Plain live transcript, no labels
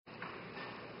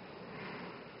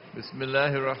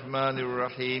Bismillahir Rahmanir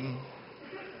Rahim.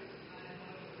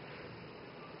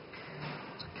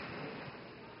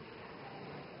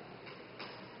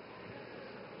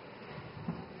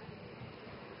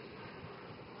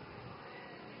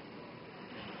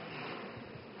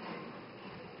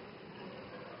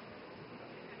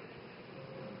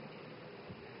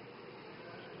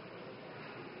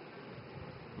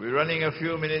 We're running a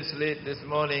few minutes late this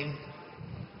morning,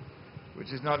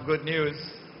 which is not good news.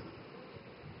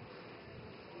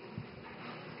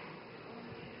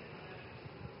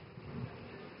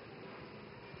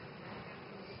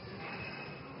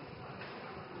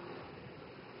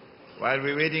 While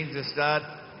we're waiting to start,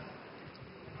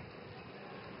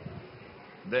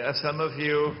 there are some of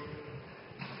you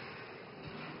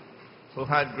who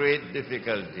had great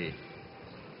difficulty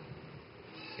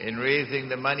in raising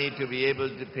the money to be able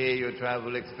to pay your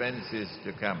travel expenses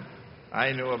to come.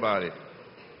 I know about it.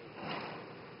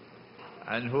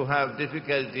 And who have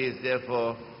difficulties,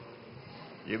 therefore,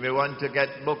 you may want to get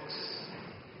books,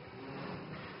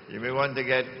 you may want to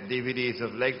get DVDs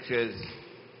of lectures,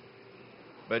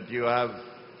 but you have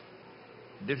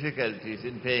difficulties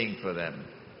in paying for them.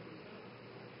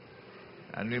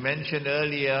 And we mentioned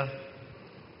earlier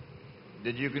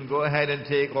that you can go ahead and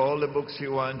take all the books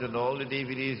you want and all the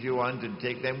DVDs you want and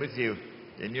take them with you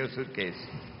in your suitcase.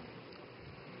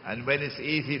 And when it's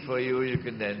easy for you, you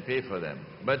can then pay for them.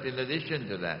 But in addition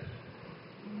to that,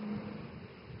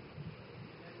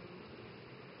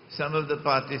 some of the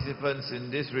participants in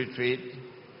this retreat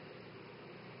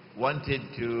wanted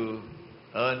to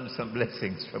earn some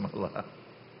blessings from Allah.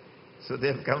 So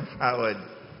they've come forward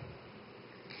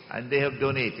and they have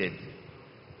donated.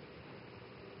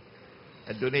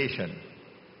 A donation,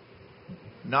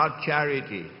 not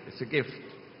charity, it's a gift.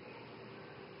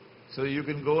 So you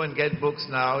can go and get books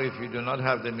now if you do not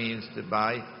have the means to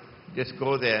buy. Just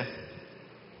go there,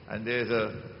 and there's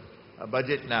a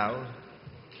budget now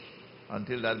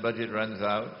until that budget runs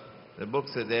out. The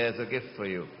books are there as a gift for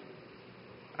you.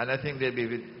 And I think they'll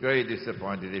be very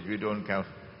disappointed if you don't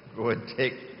go and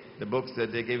take the books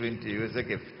that they're giving to you as a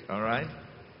gift, all right?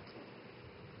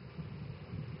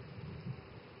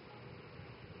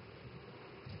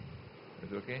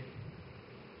 Okay?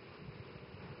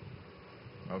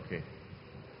 Okay.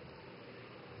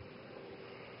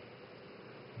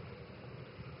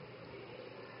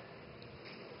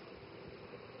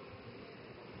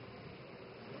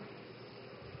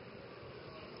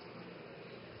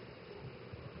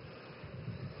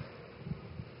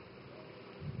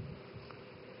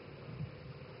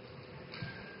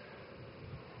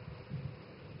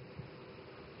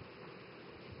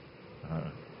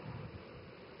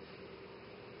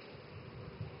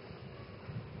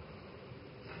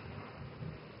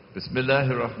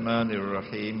 Bismillahir Rahmanir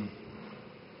Rahim.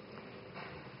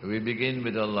 We begin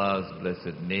with Allah's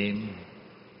blessed name.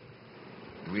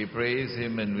 We praise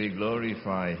Him and we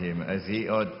glorify Him as He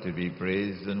ought to be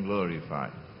praised and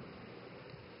glorified.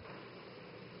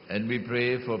 And we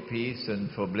pray for peace and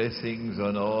for blessings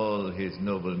on all His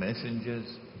noble messengers,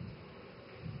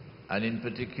 and in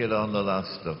particular on the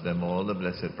last of them all, the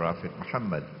blessed Prophet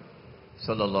Muhammad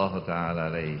sallallahu ta'ala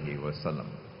alayhi wa sallam.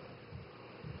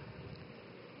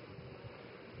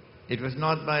 It was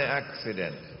not by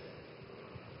accident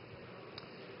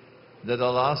that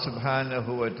Allah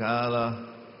subhanahu wa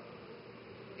ta'ala,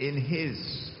 in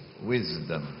His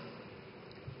wisdom,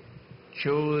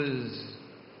 chose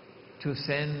to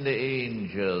send the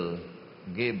angel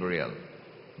Gabriel,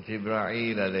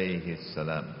 Jibreel alayhi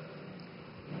salam,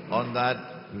 on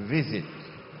that visit,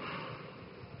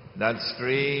 that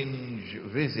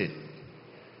strange visit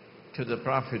to the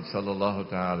Prophet sallallahu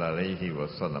ta'ala alayhi wa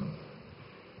sallam,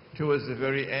 towards the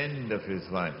very end of his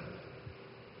life.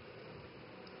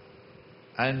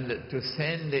 And to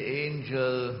send the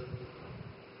angel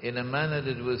in a manner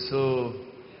that was so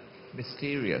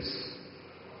mysterious.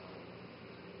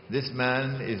 This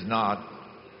man is not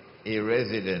a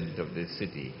resident of this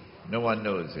city. No one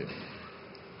knows him.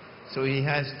 So he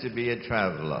has to be a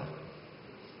traveler.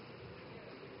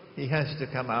 He has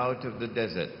to come out of the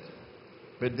desert.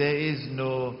 But there is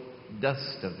no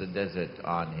dust of the desert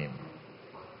on him.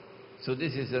 So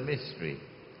this is a mystery.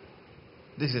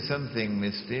 This is something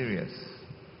mysterious.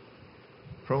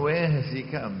 From where has he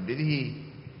come? Did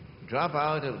he drop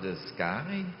out of the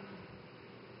sky?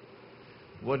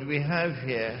 What we have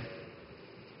here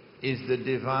is the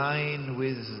divine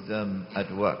wisdom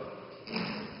at work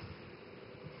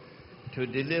to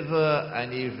deliver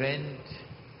an event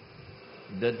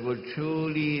that will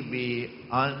truly be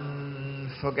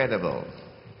unforgettable.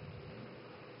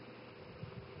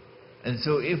 And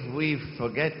so if we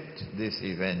forget this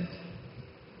event,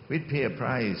 We'd pay a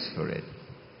price for it.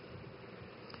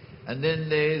 And then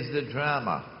there's the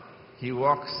drama. He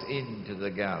walks into the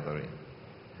gathering.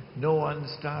 No one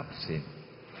stops him.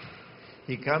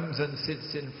 He comes and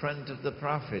sits in front of the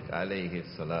Prophet, alayhi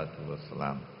salatu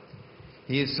wasalam.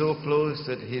 He is so close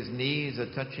that his knees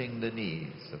are touching the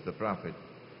knees of the Prophet,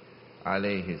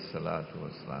 alayhi salatu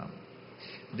wasalam.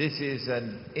 This is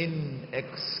an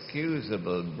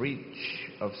inexcusable breach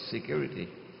of security.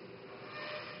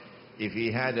 If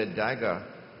he had a dagger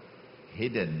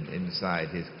hidden inside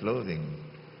his clothing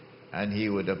and he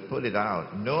would have pulled it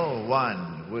out, no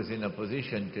one was in a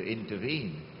position to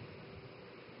intervene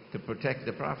to protect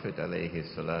the Prophet, alayhi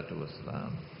salatu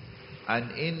wasalam.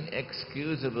 An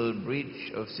inexcusable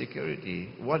breach of security.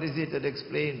 What is it that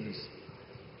explains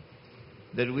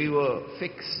that we were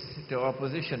fixed to our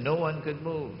position? No one could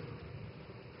move.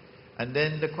 And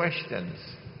then the questions.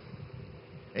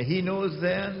 He knows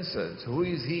the answers. Who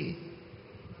is he?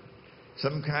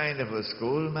 Some kind of a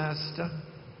schoolmaster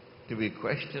to be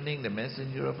questioning the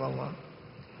Messenger of Allah?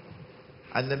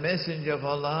 And the Messenger of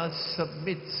Allah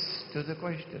submits to the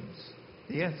questions.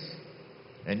 Yes.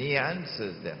 And he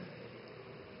answers them.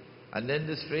 And then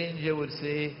the stranger would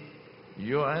say,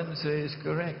 your answer is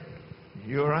correct.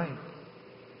 You're right.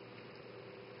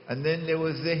 And then there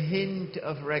was the hint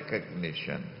of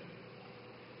recognition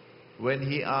when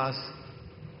he asked,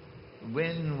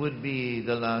 when would be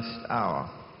the last hour?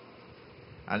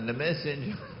 And the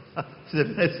messenger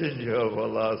of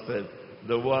Allah said,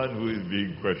 the one who is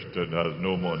being questioned has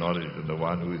no more knowledge than the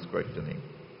one who is questioning.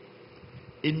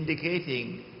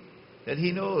 Indicating that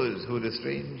he knows who the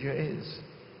stranger is.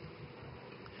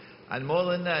 And more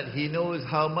than that, he knows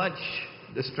how much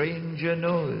the stranger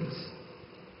knows.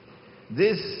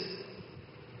 This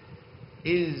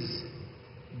is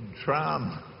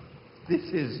drama. This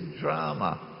is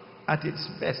drama at its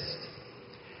best.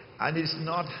 And it's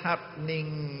not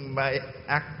happening by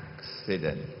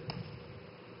accident.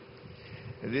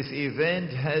 This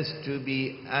event has to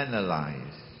be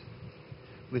analyzed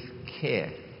with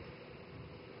care.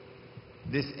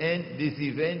 This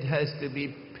event has to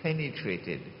be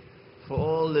penetrated for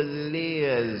all the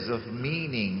layers of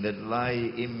meaning that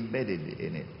lie embedded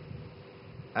in it.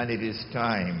 And it is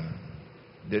time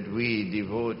that we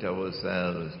devote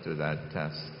ourselves to that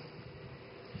task.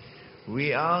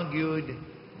 We argued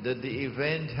that the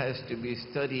event has to be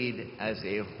studied as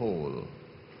a whole.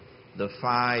 The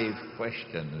 5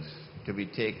 questions to be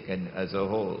taken as a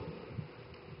whole.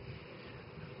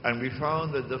 And we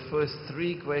found that the first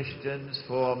 3 questions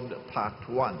formed part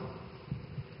 1.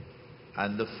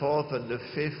 And the 4th and the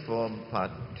 5th formed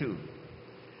part 2.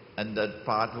 And that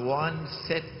part 1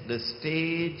 set the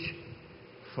stage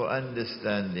for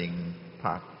understanding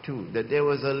part 2. That there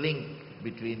was a link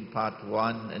between part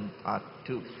 1 and part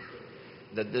 2.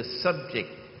 That the subject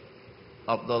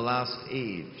of the last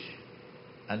age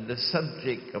and the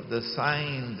subject of the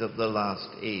signs of the last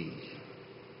age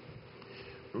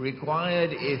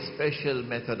required a special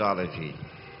methodology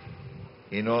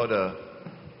in order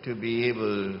to be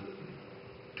able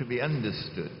to be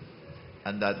understood.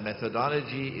 And that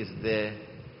methodology is there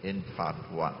in part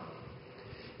 1.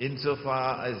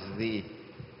 Insofar as the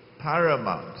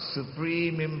paramount,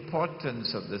 supreme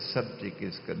importance of the subject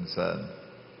is concerned,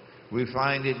 we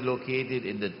find it located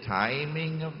in the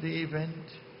timing of the event,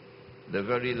 the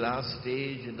very last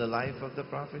stage in the life of the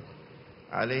Prophet,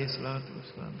 alayhi salatu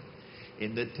wasalam.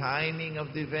 In the timing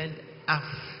of the event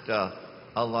after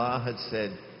Allah had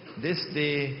said, this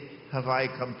day have I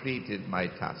completed my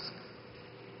task.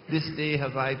 This day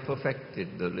have I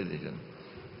perfected the religion.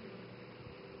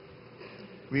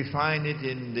 We find it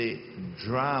in the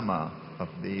drama of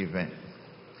the event.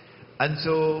 And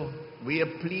so we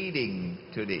are pleading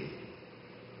today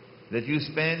that you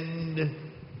spend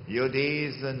your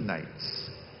days and nights,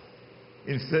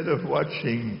 instead of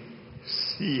watching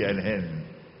CNN,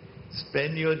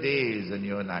 spend your days and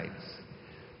your nights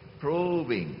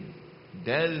probing,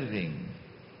 delving,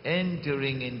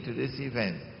 entering into this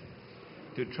event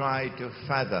to try to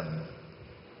fathom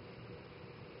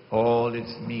all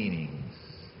its meanings,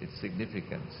 its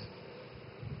significance.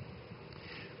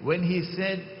 When he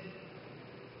said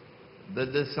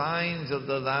that the signs of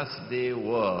the last day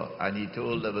were, and he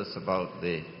told us about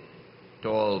the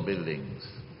tall buildings,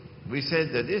 we said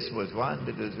that this was one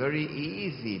that was very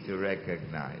easy to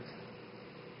recognize.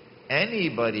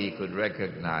 Anybody could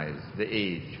recognize the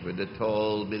age when the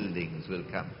tall buildings will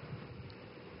come.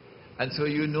 And so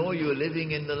you know you're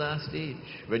living in the last age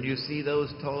when you see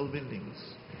those tall buildings.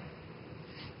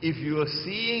 If you are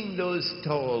seeing those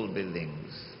tall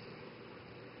buildings,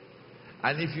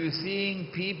 and if you're seeing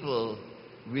people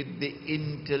with the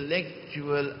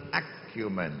intellectual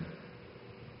acumen,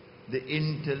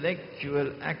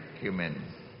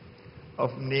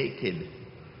 of naked,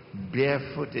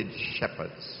 barefooted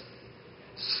shepherds,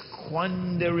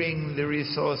 squandering the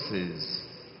resources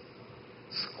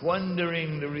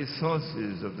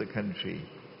of the country,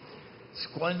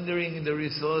 squandering the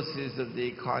resources of the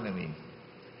economy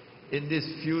in this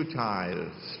futile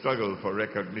struggle for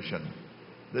recognition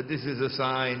that this is a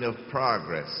sign of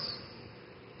progress.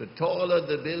 The taller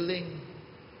the building,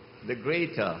 the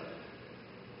greater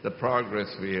the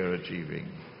progress we are achieving.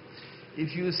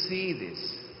 If you see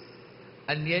this,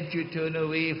 and yet you turn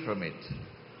away from it,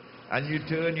 and you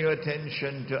turn your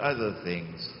attention to other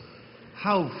things,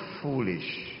 how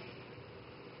foolish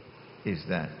is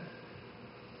that?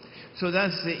 So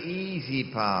that's the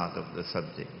easy part of the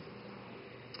subject.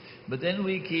 But then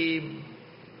we came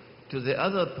to the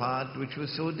other part which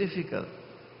was so difficult,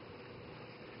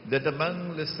 that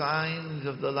among the signs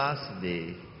of the last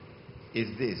day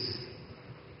is this,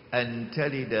 أن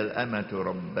تلد الأمة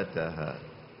ربتها,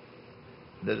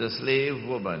 that a slave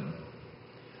woman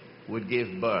would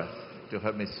give birth to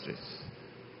her mistress.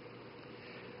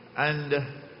 And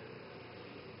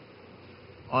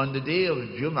on the day of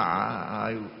Jum'ah,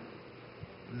 I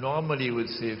normally would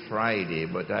say Friday,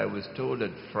 but I was told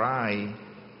that Fry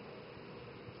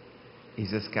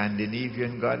is a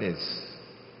Scandinavian goddess.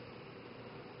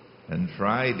 And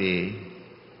Friday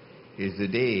is the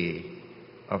day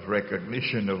of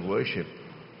recognition of worship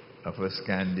of a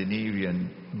Scandinavian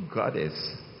goddess.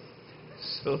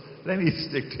 So let me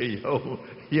stick to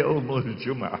Yawmul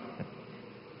Jum'ah.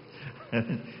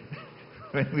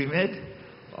 When we met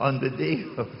on the day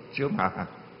of Jum'ah,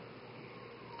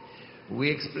 we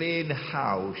explained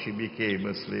how she became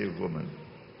a slave woman.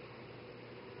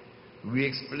 We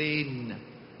explained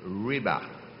riba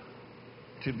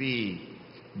to be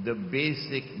the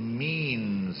basic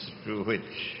means through which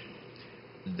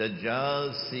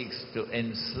Dajjal seeks to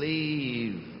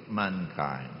enslave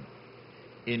mankind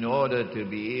in order to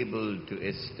be able to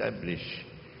establish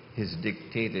his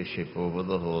dictatorship over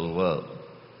the whole world.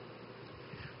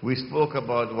 We spoke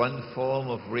about one form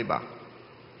of riba,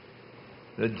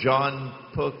 the John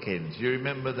Perkins. You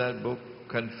remember that book,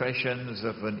 Confessions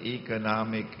of an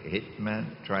Economic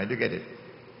Hitman? Try to get it.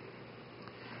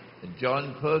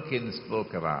 John Perkins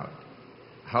spoke about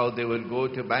how they would go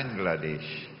to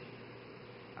Bangladesh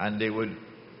and they would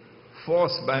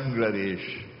force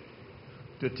Bangladesh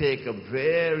to take a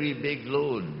very big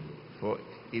loan for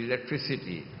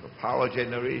electricity, for power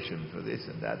generation, for this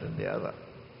and that and the other.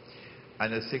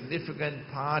 And a significant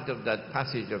part of that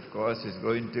passage, of course, is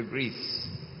going to Greece,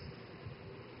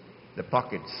 the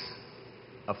pockets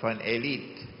of an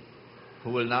elite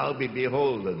who will now be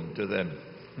beholden to them.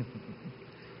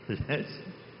 Yes?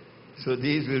 So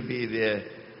these will be their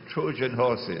Trojan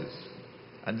horses,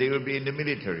 and they will be in the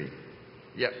military.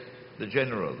 Yep, the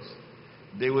generals.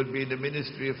 They will be in the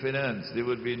Ministry of Finance. They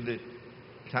will be in the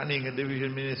Planning and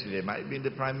Division Ministry. They might be in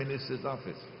the Prime Minister's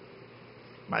office.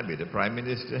 Might be the Prime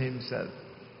Minister himself.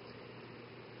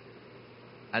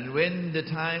 And when the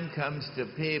time comes to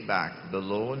pay back the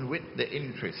loan with the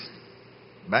interest,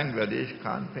 Bangladesh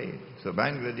can't pay. So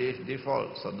Bangladesh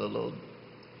defaults on the loan.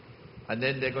 And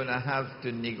then they're going to have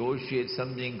to negotiate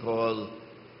something called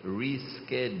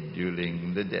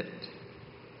rescheduling the debt,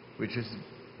 which is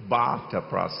barter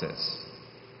process.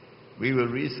 We will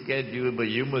reschedule, but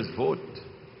you must vote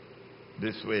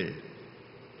this way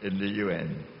in the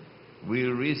UN.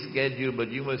 We'll reschedule, but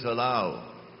you must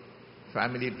allow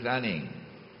family planning.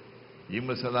 You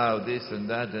must allow this and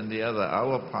that and the other.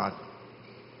 Our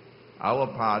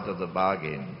part of the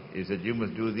bargain is that you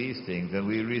must do these things, and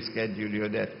we reschedule your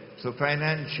debt. So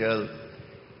financial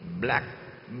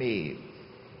blackmail.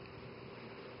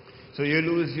 So you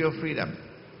lose your freedom.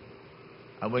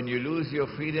 And when you lose your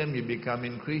freedom, you become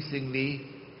increasingly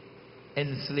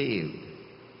enslaved.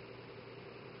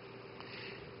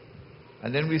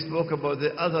 And then we spoke about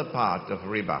the other part of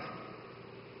riba.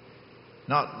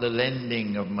 Not the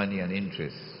lending of money and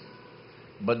interest,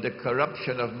 but the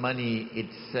corruption of money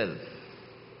itself.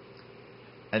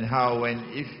 And how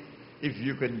if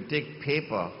you can take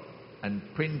paper and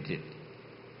print it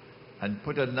and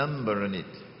put a number on it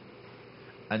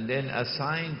and then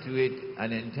assign to it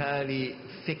an entirely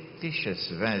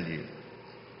fictitious value.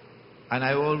 And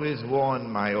I always warn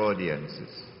my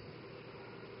audiences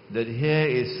that here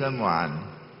is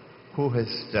someone who has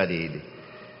studied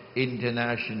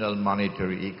international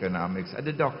monetary economics at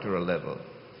the doctoral level.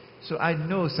 So I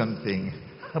know something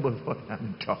about what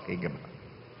I'm talking about.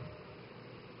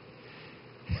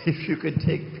 If you can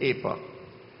take paper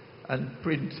and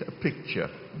print a picture,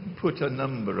 put a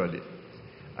number on it,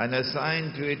 and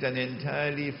assign to it an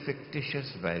entirely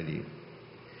fictitious value.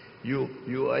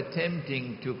 You are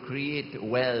attempting to create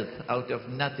wealth out of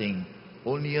nothing.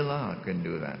 Only Allah can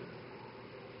do that.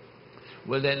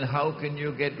 Well then, how can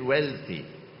you get wealthy?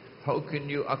 How can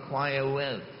you acquire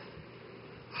wealth?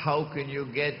 How can you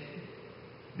get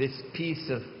this piece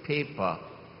of paper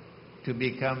to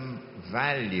become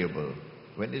valuable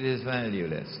when it is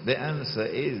valueless? The answer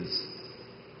is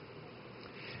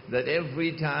that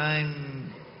every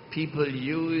time people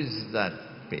use that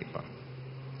paper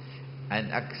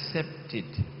and accept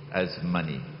it as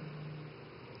money,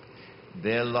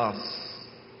 their loss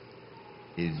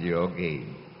is your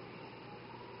gain.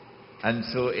 And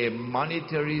so a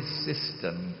monetary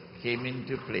system came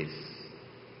into place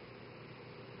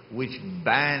which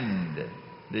banned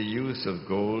the use of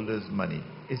gold as money.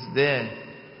 It's there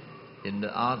in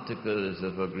the Articles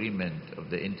of Agreement of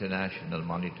the International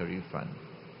Monetary Fund.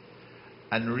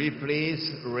 And replace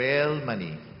real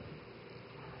money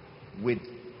with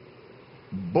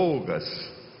bogus,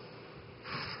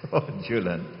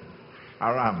 fraudulent,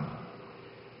 haram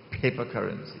paper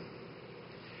currency.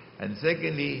 And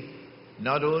secondly,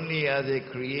 not only are they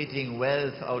creating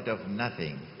wealth out of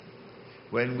nothing,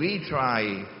 when we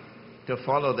try to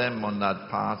follow them on that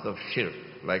path of shirk,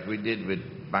 like we did with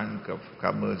Bank of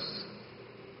Commerce,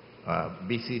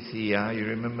 BCCI, you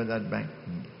remember that bank?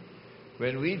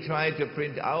 When we try to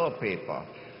print our paper,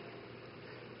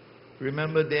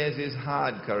 remember theirs is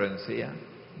hard currency, yeah?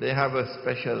 They have a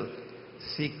special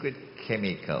secret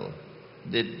chemical.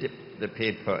 They dip the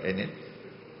paper in it,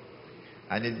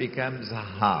 and it becomes a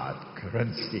hard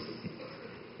currency.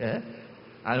 Yeah?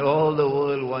 And all the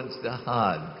world wants the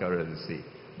hard currency.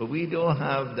 But we don't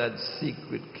have that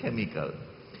secret chemical.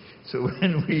 So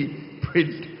when we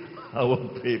print our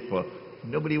paper,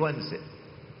 nobody wants it.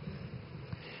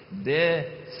 Their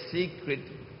secret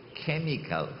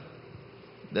chemical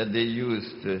that they use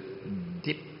to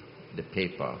dip the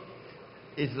paper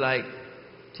is like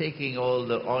taking all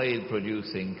the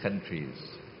oil-producing countries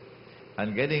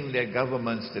and getting their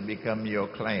governments to become your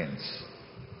clients,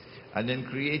 and then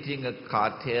creating a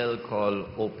cartel called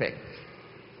OPEC.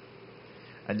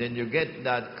 And then you get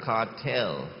that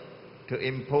cartel to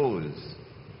impose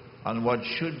on what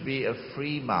should be a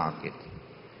free market,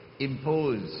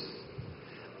 impose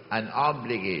an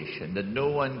obligation that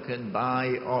no one can buy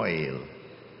oil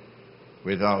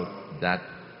without that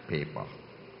paper.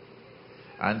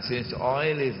 And since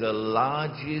oil is the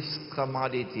largest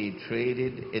commodity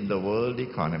traded in the world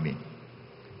economy,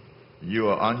 you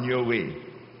are on your way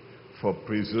for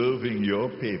preserving your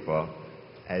paper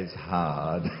as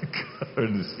hard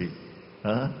currency.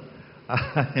 Huh?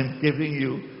 I'm giving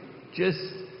you just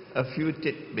a few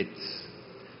tidbits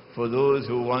for those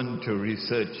who want to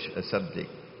research a subject.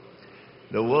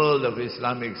 The world of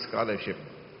Islamic scholarship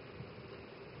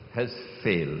has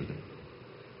failed,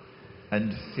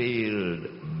 and failed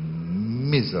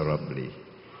miserably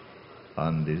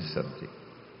on this subject.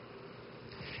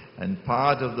 And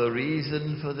part of the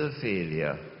reason for the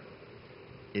failure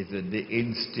is that the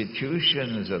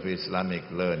institutions of Islamic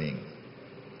learning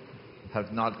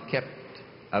have not kept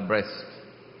abreast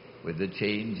with the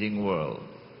changing world.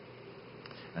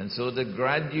 And so the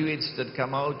graduates that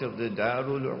come out of the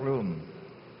Darul Uloom,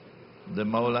 the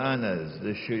Maulanas,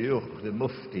 the Shuyukh, the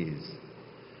Muftis,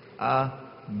 are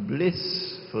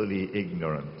blissfully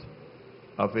ignorant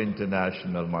of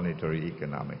international monetary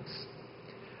economics.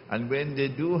 And when they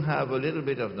do have a little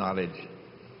bit of knowledge,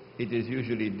 it is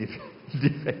usually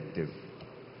defective.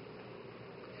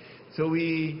 So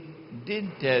we did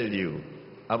tell you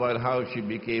about how she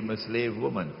became a slave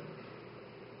woman.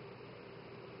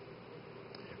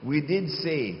 We did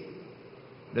say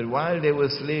that while there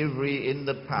was slavery in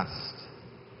the past,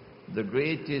 the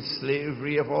greatest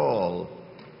slavery of all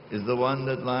is the one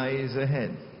that lies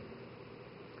ahead.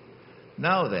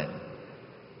 Now then,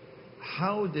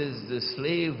 how does the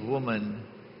slave woman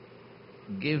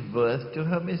give birth to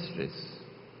her mistress?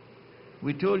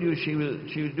 We told you she will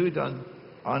do it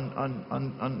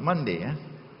on Monday, eh?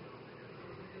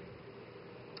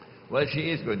 Well,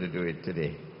 she is going to do it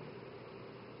today.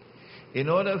 In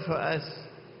order for us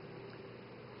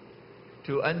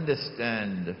to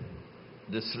understand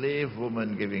the slave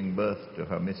woman giving birth to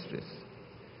her mistress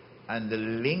and the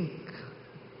link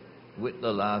with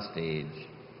the last age,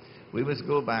 we must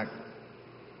go back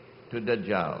to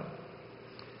Dajjal.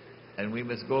 And we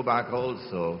must go back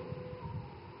also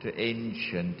to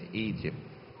ancient Egypt.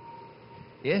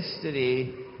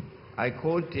 Yesterday, I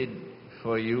quoted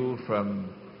for you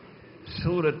from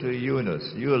Surah to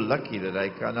Yunus. You're lucky that I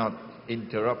cannot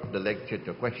interrupt the lecture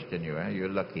to question you. You're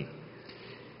lucky.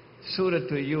 Surah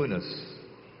to Yunus.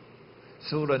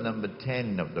 Surah number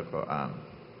 10 of the Quran.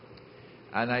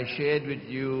 And I shared with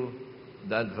you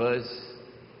that verse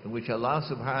in which Allah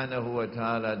subhanahu wa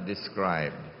ta'ala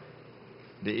described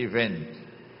the event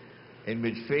in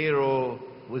which Pharaoh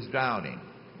was drowning.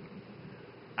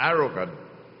 Arrogant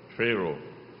Pharaoh,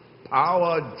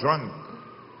 power drunk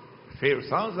Pharaoh.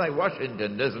 Sounds like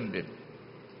Washington, doesn't it?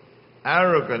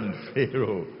 Arrogant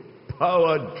Pharaoh,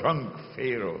 power drunk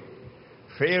Pharaoh.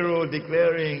 Pharaoh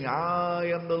declaring,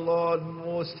 I am the Lord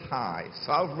Most High.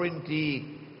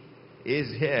 Sovereignty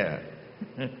is here,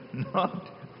 not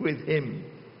with him.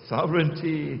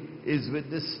 Sovereignty is with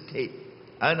the state.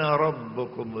 Ana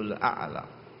rabbukumul a'la.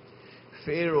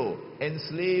 Pharaoh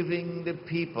enslaving the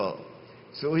people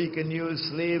so he can use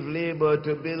slave labor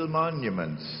to build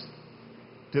monuments,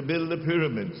 to build the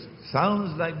pyramids.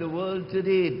 Sounds like the world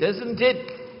today, doesn't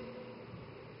it?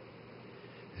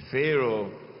 Pharaoh,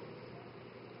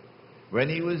 when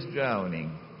he was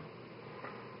drowning,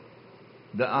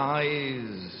 the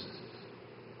eyes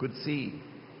could see.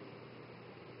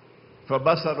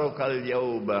 فَبَصَرُكَ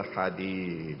الْيَوْمَ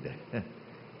حَدِيدٌ.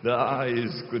 The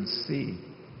eyes could see.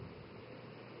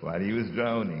 While he was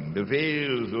drowning, the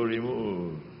veils were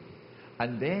removed.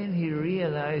 And then he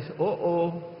realized,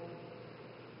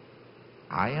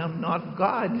 I am not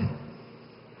God.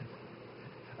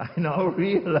 I now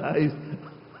realize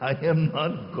I am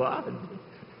not God.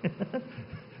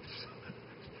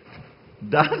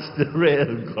 That's the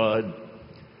real God,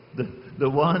 the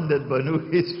one that Banu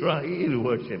Israel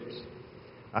worships.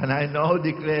 And I now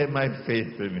declare my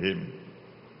faith in him.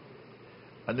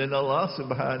 And then Allah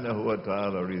subhanahu wa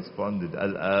ta'ala responded,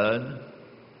 Al-an,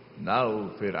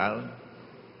 now Fir'aun,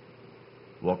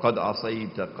 وَقَدْ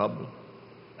عَصَيْتَ قَبْلُ.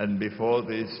 And before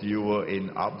this you were in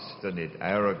obstinate,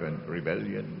 arrogant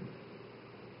rebellion.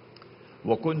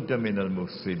 وَكُنْتَ مِنَ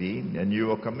الْمُفْسِدِينَ. And you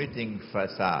were committing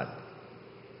fasad.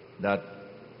 That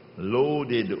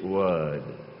loaded word.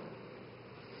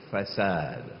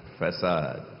 Fasad,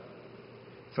 fasad,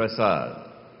 fasad.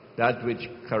 That which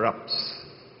corrupts.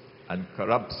 And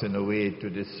corrupts in a way to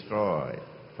destroy.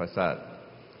 Fasad.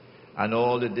 And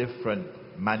all the different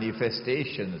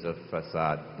manifestations of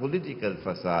fasad. Political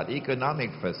fasad,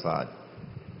 economic fasad.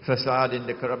 Fasad in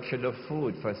the corruption of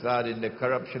food. Fasad in the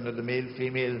corruption of the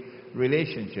male-female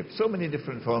relationship. So many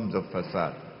different forms of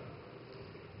fasad.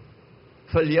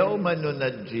 فَالْيَوْمَ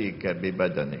نُنَجِّيكَ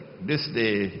بِبَدَنِكَ. This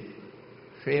day,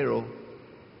 Pharaoh,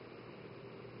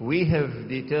 we have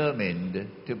determined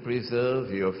to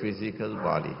preserve your physical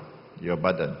body, your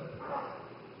badan.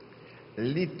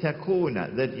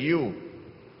 لِتَكُونَ, that you,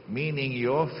 meaning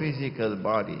your physical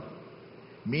body,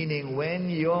 meaning when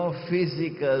your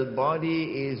physical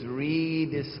body is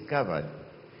rediscovered,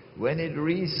 when it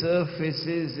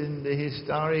resurfaces in the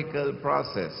historical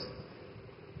process.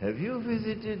 Have you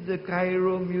visited the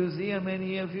Cairo Museum,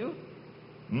 any of you?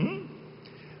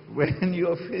 When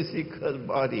your physical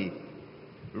body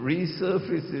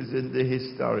resurfaces in the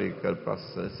historical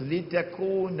process,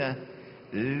 لِتَكُونَ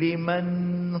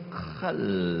لِمَنْ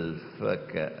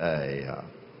خَلْفَكَ آيَةً.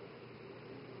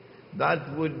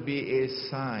 That would be a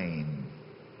sign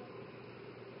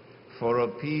for a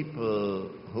people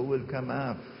who will come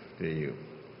after you.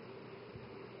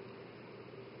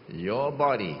 Your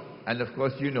body, and of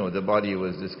course you know the body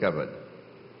was discovered.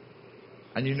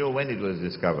 And you know when it was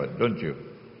discovered, don't you?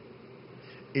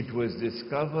 It was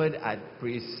discovered at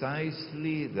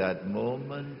precisely that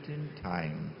moment in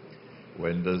time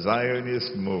when the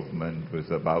Zionist movement was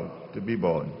about to be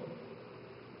born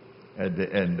at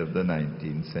the end of the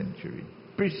 19th century.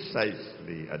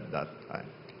 Precisely at that time.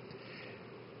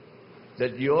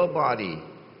 That your body,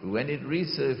 when it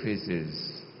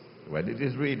resurfaces, when it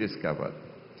is rediscovered,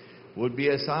 would be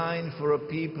a sign for a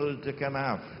people to come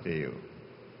after you.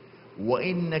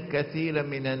 وَإِنَّ كَثِيرًا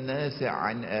مِنَ النَّاسِ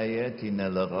عَنْ آيَاتِنَا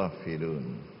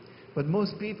لَغَافِلُونَ. But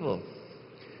most people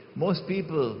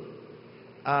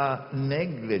are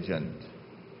negligent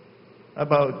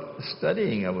about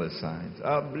studying our signs,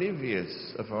 are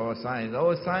oblivious of our signs.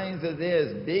 Our signs are there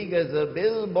as big as a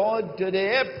billboard to the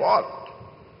airport.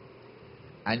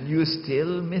 And you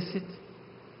still miss it?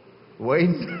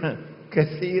 وَإِنَّ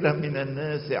كَثِيرًا مِنَ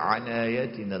النَّاسِ عَنْ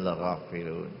آيَاتِنَا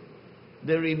لَغَافِلُونَ.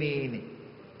 They remain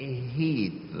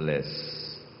heedless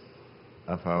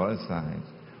of our signs.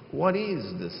 What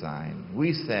is the sign?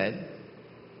 We said,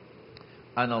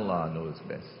 and Allah knows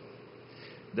best,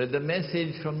 that the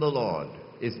message from the Lord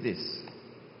is this,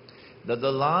 that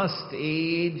the last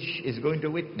age is going to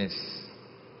witness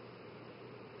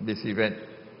this event,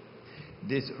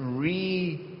 this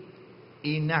reenactment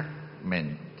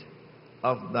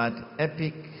of that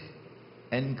epic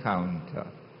encounter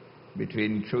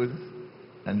between truth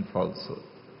and falsehood.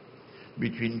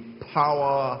 between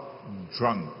power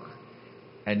drunk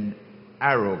and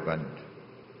arrogant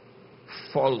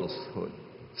falsehood,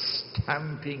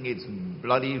 stamping its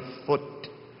bloody foot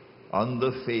on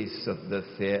the face of the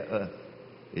fair earth,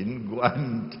 in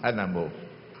Guantanamo,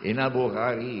 in Abu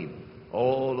Ghraib,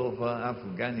 all over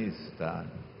Afghanistan,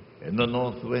 in the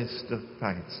northwest of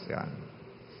Pakistan.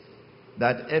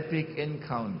 That epic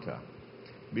encounter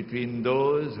between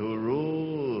those who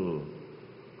rule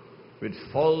with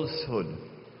falsehood,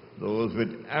 those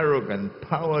with arrogant,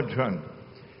 power-drunk,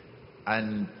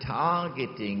 and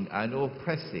targeting and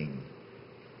oppressing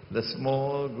the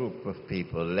small group of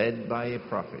people led by a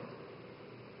prophet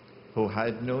who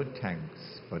had no thanks,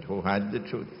 but who had the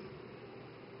truth,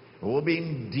 who were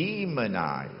being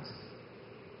demonized,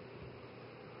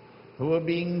 who were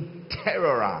being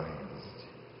terrorized,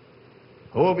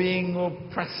 who were being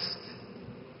oppressed,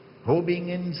 who were being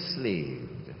enslaved.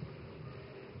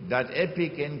 That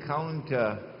epic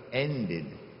encounter ended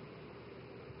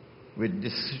with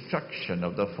destruction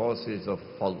of the forces of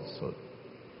falsehood,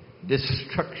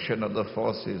 destruction of the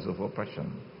forces of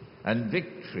oppression, and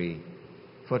victory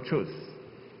for truth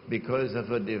because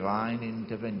of a divine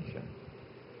intervention.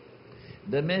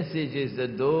 The message is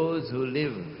that those who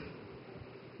live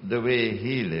the way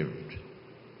he lived,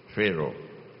 Pharaoh,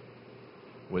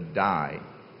 would die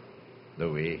the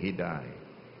way he died.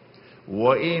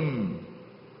 وَإِن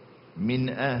مِّنْ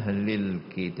أَهْلِ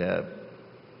الْكِتَابِ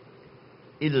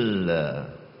إِلَّا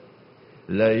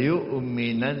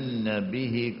لَيُؤْمِنَنَّ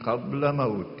بِهِ قَبْلَ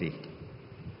مَوْتِهِ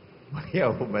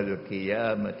وَيَوْمَ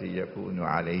الْقِيَامَةِ يَكُونُ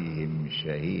عَلَيْهِمْ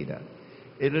شَهِيدًا.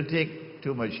 It'll take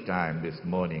too much time this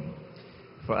morning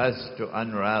for us to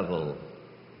unravel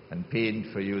and paint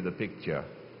for you the picture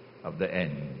of the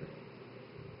end.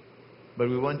 But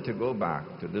we want to go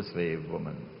back to the slave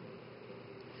woman.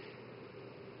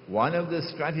 One of the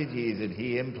strategies that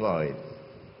he employed,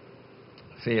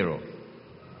 Pharaoh,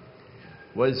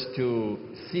 was to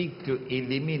seek to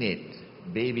eliminate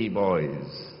baby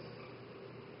boys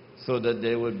so that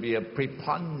there would be a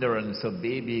preponderance of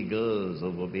baby girls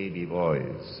over baby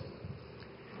boys.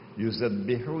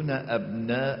 يُذَبِّحُونَ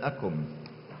أَبْنَاءَكُمْ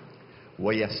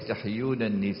وَيَسْتَحْيُونَ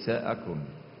نِسَاءَكُمْ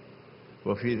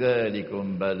وَفِي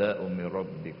ذَلِكُمْ بَلَاءٌ مِّن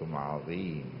رَبِّكُمْ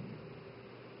عَظِيمٌ.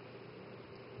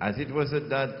 As it was at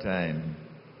that time,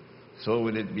 so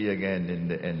will it be again in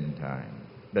the end time.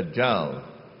 Dajjal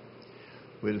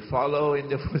will follow in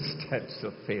the footsteps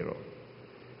of Pharaoh.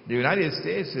 The United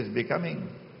States is becoming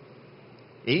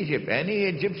Egypt. Any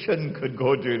Egyptian could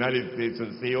go to the United States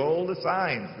and see all the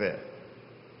signs there.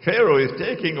 Pharaoh is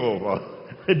taking over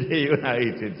the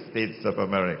United States of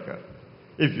America.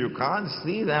 If you can't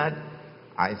see that,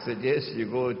 I suggest you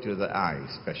go to the eye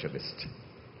specialist.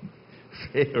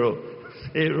 Pharaoh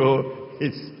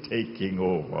is taking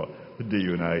over the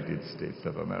United States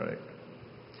of America.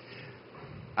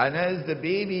 And as the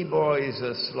baby boys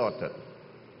are slaughtered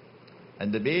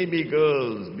and the baby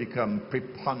girls become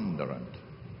preponderant,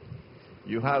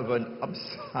 you have an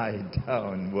upside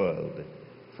down world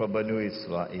for Banu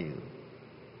Israel.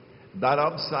 That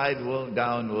upside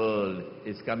down world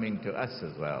is coming to us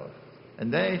as well.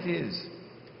 And there it is,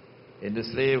 in the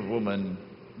slave woman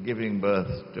giving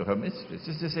birth to her mistress.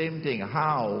 It's the same thing.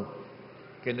 How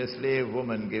can a slave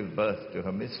woman give birth to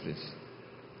her mistress?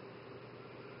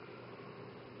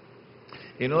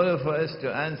 In order for us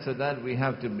to answer that, we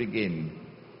have to begin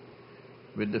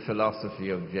with the philosophy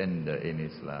of gender in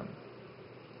Islam.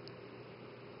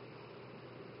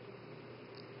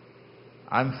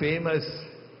 I'm famous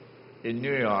in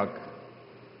New York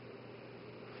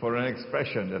for an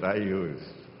expression that I used,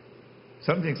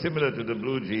 something similar to the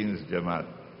blue jeans Jamaat.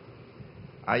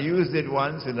 I used it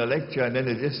once in a lecture and then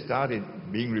it just started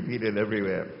being repeated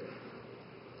everywhere.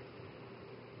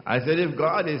 I said, if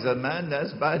God is a man,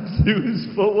 that's bad news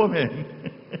for women.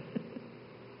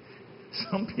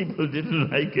 Some people didn't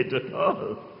like it at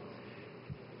all.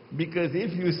 Because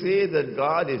if you say that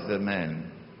God is a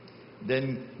man,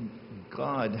 then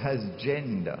God has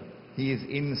gender. He is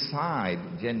inside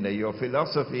gender. Your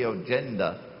philosophy of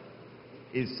gender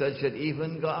is such that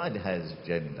even God has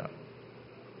gender.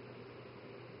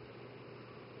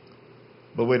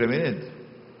 But wait a minute.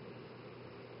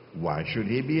 Why should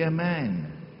he be a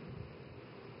man?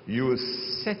 You are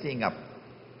setting up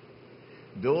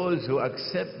those who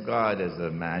accept God as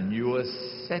a man, you are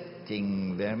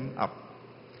setting them up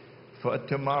for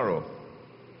tomorrow,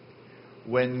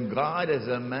 when God as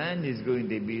a man is going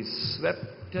to be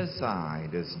swept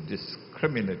aside as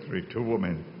discriminatory to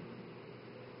women.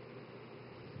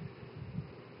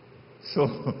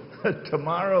 So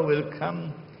tomorrow will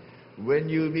come when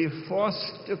you'll be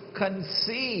forced to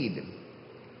concede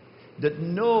that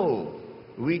no,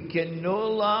 We can no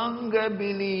longer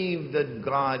believe that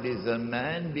God is a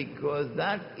man because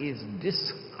that is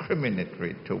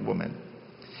discriminatory to women.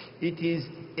 It is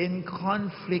in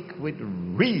conflict with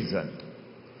reason.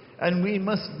 And we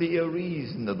must be a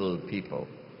reasonable people.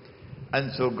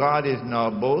 And so God is now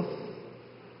both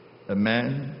a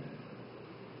man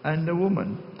and a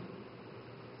woman.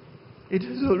 It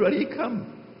has already come.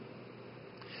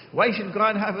 Why should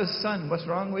God have a son? What's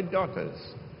wrong with daughters?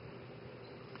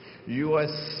 You are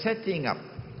setting up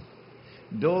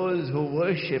those who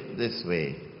worship this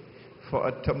way for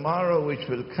a tomorrow which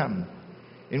will come,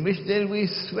 in which they'll be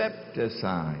swept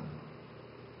aside,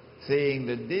 saying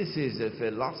that this is a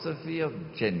philosophy of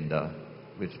gender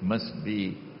which must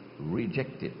be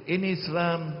rejected. In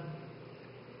Islam,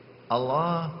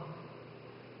 Allah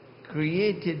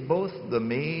created both the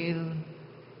male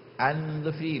and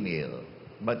the female,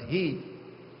 but he,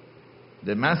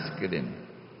 the masculine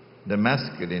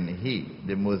he,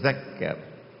 the muzakkar,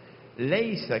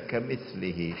 laysa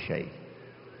kamithlihi shay.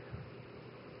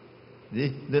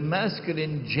 The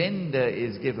masculine gender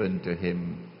is given to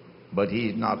him, but he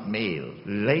is not male.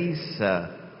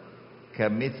 Laysa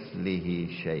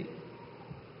kamithlihi shay.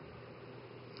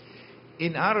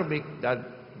 In Arabic, that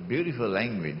beautiful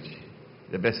language,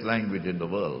 the best language in the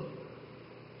world,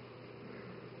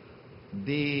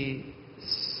 the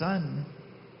sun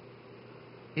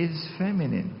is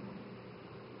feminine.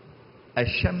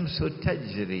 Ash-shamsu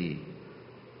tajri.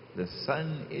 The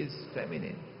sun is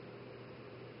feminine.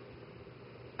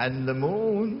 And the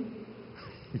moon,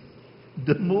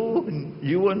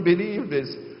 you won't believe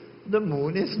this, the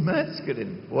moon is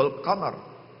masculine. Wal-qamar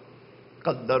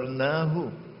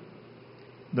qaddarnahu.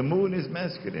 The moon is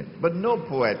masculine. But no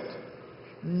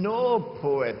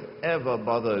poet ever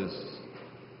bothers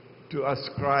to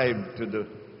ascribe to the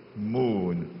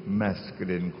moon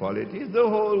masculine qualities. The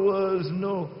whole world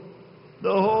knows.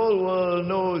 The whole world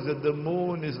knows that the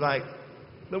moon is like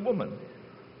the woman.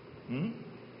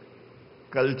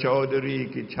 Kal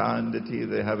Chaudhary ki Chandati,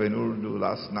 they have in Urdu,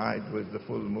 last night was the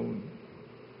full moon.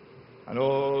 And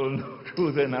all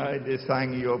through the night they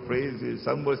sang your praises.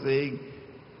 Some were saying,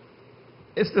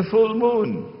 it's the full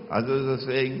moon. Others are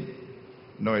saying,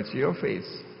 no, it's your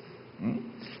face.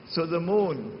 So the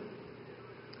moon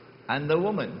and the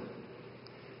woman,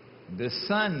 the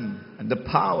sun and the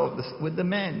power with the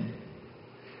man.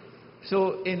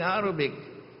 So in Arabic,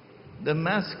 the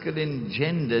masculine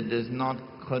gender does not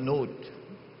connote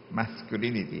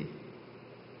masculinity.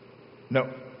 No.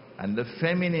 And the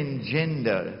feminine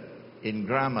gender in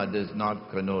grammar does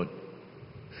not connote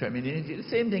femininity. The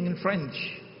same thing in French.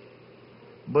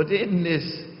 But in this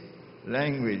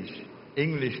language,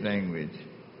 English language,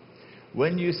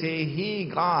 when you say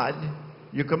he, God,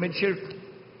 you commit shirk.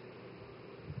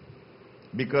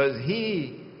 Because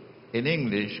he, in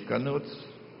English, connotes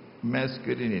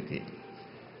masculinity.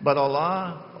 But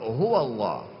Allah, who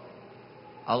Allah?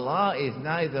 Allah is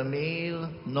neither male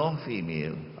nor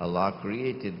female. Allah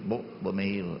created both the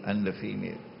male and the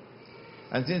female.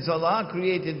 And since Allah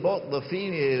created both the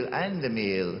female and the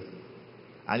male,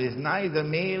 and is neither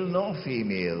male nor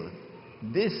female,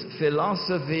 this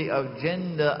philosophy of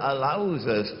gender allows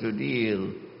us to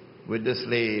deal with the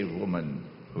slave woman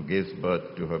who gives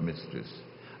birth to her mistress.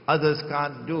 Others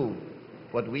can't do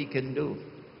what we can do.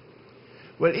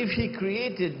 Well, if He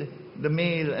created the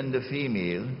male and the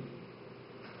female,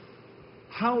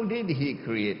 how did He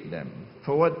create them?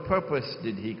 For what purpose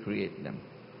did He create them?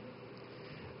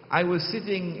 I was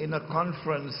sitting in a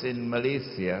conference in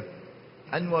Malaysia.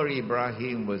 Anwar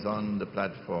Ibrahim was on the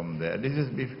platform there. This is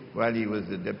while he was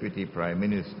the Deputy Prime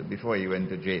Minister, before he went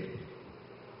to jail.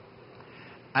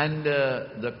 And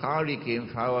the Qari came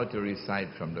forward to recite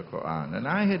from the Quran. And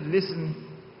I had listened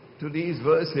to these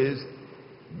verses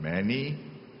many,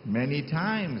 many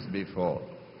times before.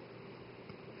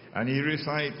 And he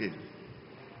recited,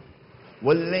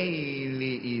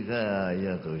 وَاللَّيْلِ إِذَا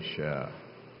يَغْشَى.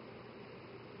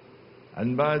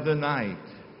 And by the night,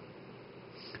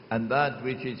 and that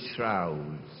which it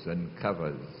shrouds and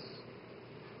covers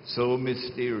so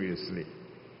mysteriously.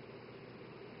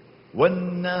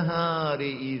 وَالنَّهَارِ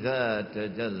إِذَا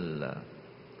تَجَلَّى.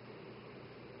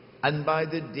 And by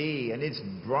the day, and its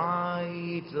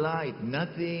bright light,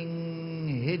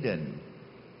 nothing hidden.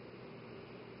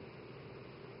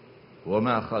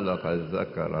 وَمَا خَلَقَ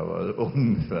الذَّكَرَ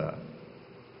وَالْأُنثَى.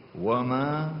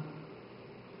 وَمَا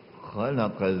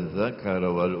خَلَقَ الذَّكَرَ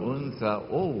وَالْأُنثَى.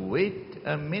 Oh, wait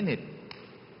a minute.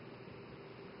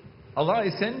 Allah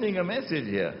is sending a message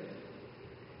here.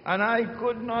 And I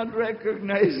could not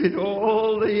recognize it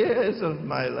all the years of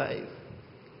my life.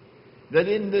 That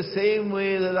in the same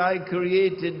way that I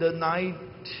created the night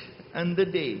and the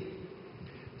day,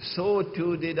 so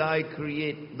too did I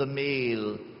create the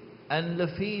male and the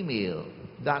female.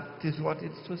 That is what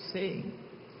it was saying.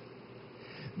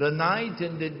 The night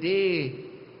and the day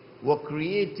were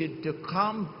created to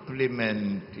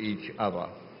complement each other,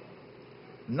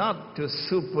 not to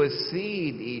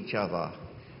supersede each other,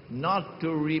 not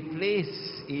to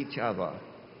replace each other,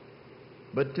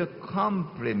 but to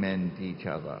complement each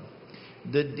other.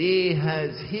 The day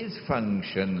has his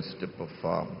functions to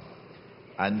perform,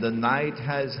 and the night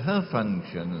has her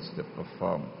functions to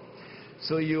perform.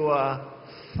 So you are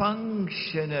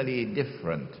functionally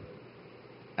different,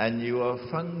 and you are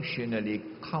functionally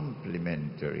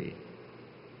complementary.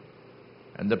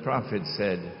 And the Prophet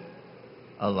said,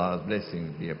 Allah's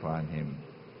blessings be upon him,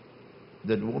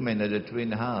 that women are the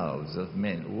twin halves of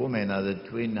men. Women are the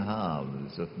twin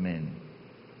halves of men.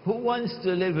 Who wants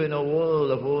to live in a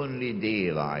world of only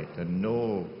daylight and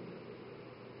no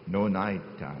night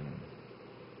time?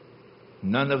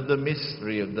 None of the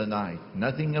mystery of the night,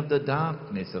 nothing of the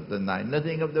darkness of the night,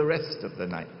 nothing of the rest of the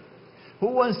night. Who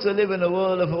wants to live in a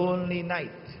world of only night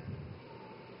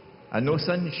and no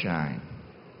sunshine?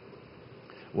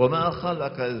 وَمَا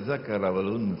خَلَقَ الذَّكَرَ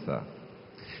وَالْأُنثَى.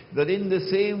 That in the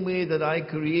same way that I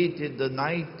created the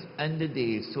night and the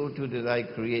day, so too did I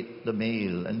create the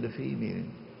male and the female.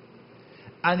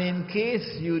 And in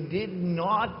case you did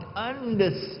not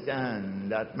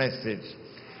understand that message,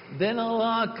 then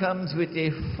Allah comes with a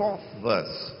fourth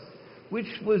verse, which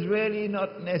was really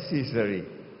not necessary,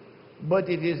 but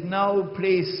it is now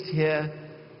placed here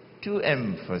to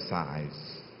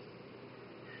emphasize.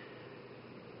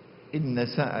 Inna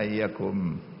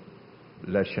sa'ayakum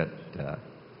lashatta.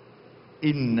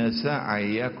 Inna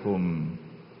sa'ayakum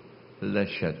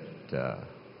lashatta.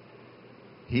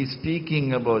 He's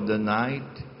speaking about the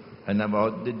night and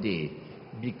about the day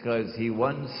because he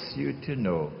wants you to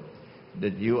know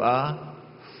that you are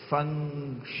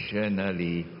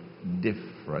functionally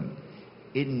different.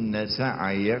 Inna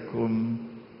sa'ayakum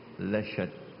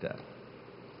lashatta.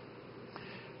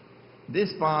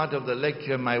 This part of the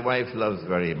lecture my wife loves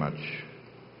very much.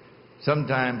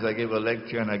 Sometimes I give a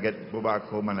lecture and I go back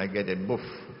home and I get a boof.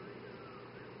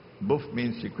 Boof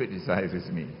means she criticizes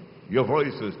me. Your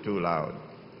voice is too loud.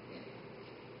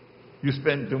 You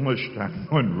spend too much time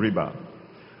on riba.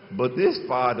 But this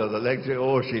part of the lecture,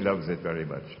 oh, she loves it very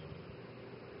much.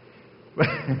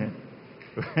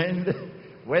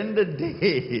 When the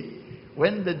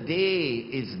day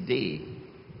is day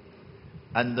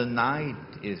and the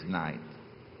night is night,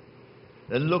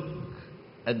 then look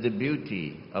at the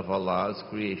beauty of Allah's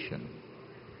creation.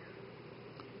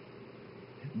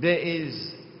 There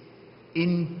is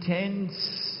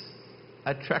intense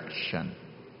attraction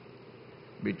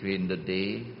between the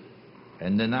day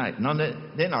and the night. No,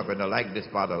 they're not going to like this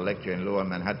part of the lecture in Lower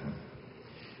Manhattan.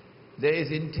 There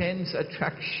is intense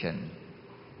attraction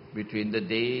between the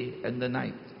day and the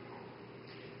night.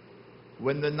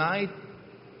 When the night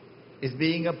is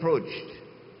being approached,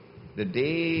 the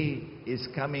day is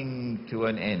coming to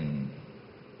an end.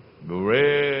 The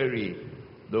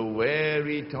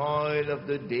weary toil of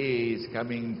the day is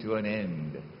coming to an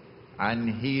end, and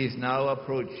he is now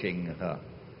approaching her.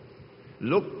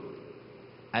 Look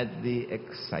at the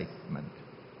excitement.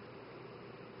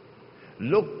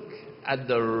 Look at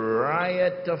the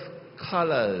riot of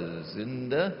colors in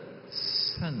the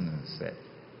sunset.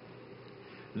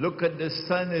 Look at the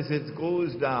sun as it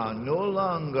goes down. No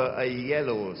longer a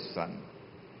yellow sun.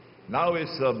 Now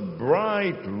it's a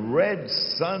bright red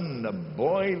sun, a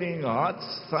boiling hot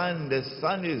sun. The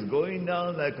sun is going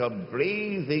down like a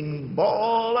blazing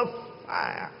ball of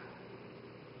fire.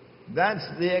 That's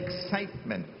the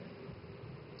excitement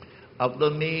of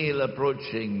the male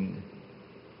approaching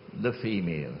the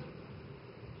female.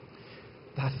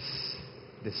 That's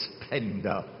the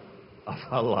splendor of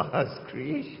Allah's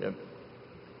creation.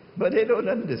 But they don't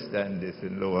understand this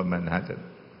in Lower Manhattan.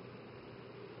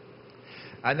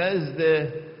 And as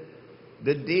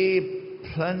the day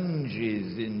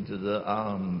plunges into the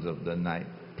arms of the night,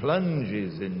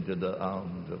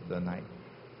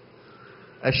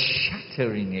 a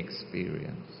shattering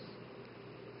experience.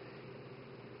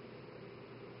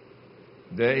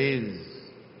 There is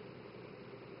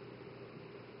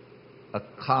a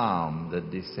calm that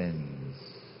descends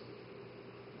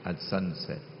at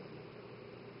sunset.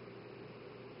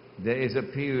 There is a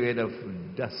period of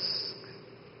dusk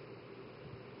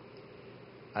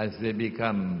as they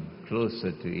become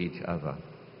closer to each other.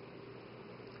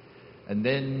 And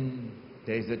then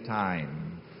there is a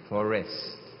time for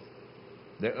rest.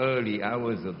 The early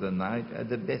hours of the night are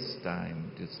the best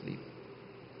time to sleep.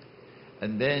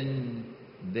 And then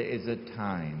there is a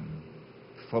time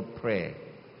for prayer.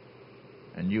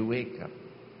 And you wake up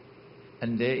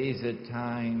And there is a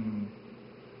time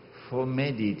for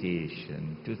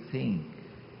meditation, to think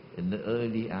in the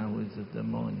early hours of the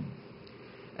morning.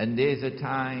 And there's a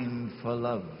time for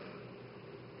love.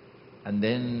 And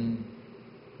then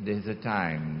there's a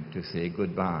time to say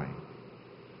goodbye.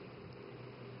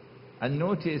 And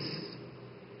notice,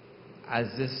 as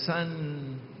the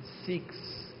sun seeks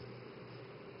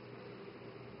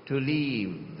to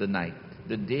leave the night,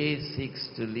 the day seeks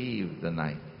to leave the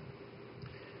night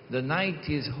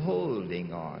is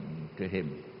holding on to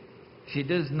him. She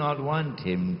does not want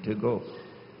him to go.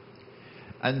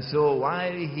 And so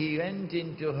while he went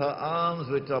into her arms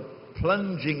with a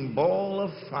plunging ball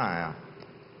of fire,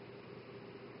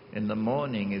 in the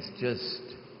morning it's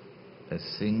just a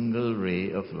single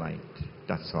ray of light.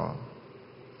 That's all.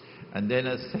 And then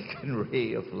a second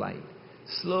ray of light.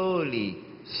 Slowly,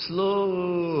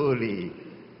 slowly,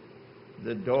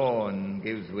 the dawn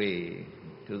gives way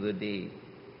to the day,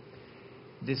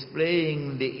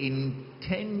 displaying the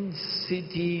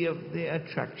intensity of the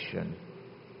attraction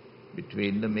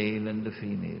between the male and the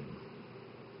female.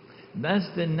 That's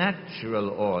the natural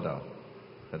order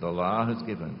that Allah has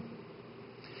given.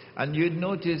 And you'd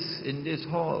notice in this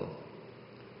hall,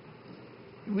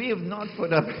 we have not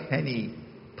put up any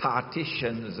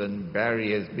partitions and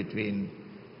barriers between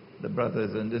the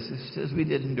brothers and the sisters. We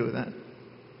didn't do that.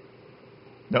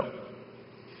 No.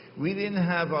 We didn't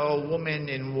have our women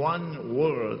in one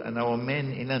world and our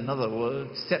men in another world,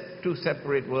 two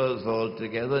separate worlds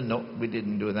altogether. No, we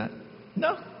didn't do that.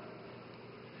 No.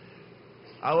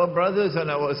 Our brothers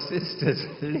and our sisters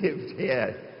lived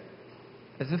here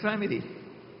as a family,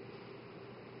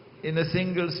 in a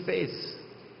single space.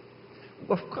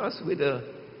 Of course, with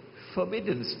a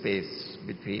forbidden space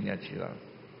between each other.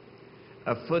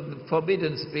 A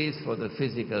forbidden space for the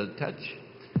physical touch,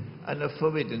 and a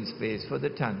forbidden space for the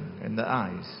tongue and the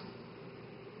eyes.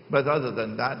 But other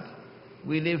than that,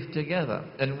 we live together.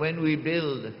 And when we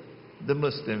build the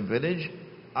Muslim village,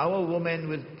 our women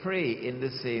will pray in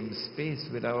the same space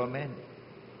with our men.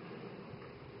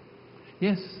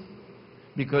 Yes,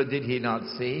 because did he not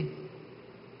say?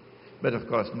 But of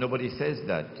course, nobody says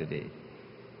that today.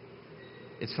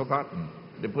 It's forgotten.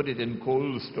 They put it in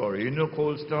cold storage. You know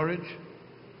cold storage?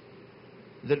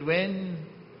 That when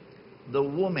the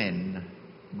women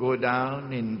go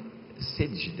down in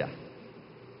sijda,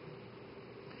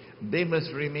 they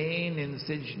must remain in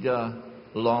sijda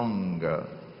longer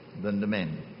than the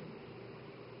men.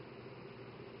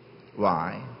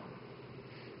 Why?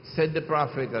 Said the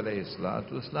Prophet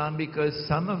ﷺ, because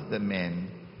some of the men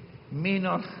may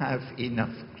not have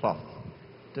enough cloth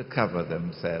to cover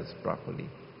themselves properly.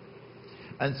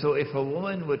 And so if a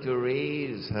woman were to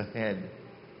raise her head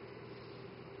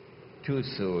too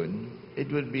soon,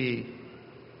 it would be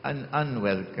an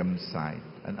unwelcome sight,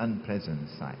 an unpleasant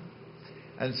sight.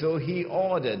 And so he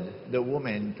ordered the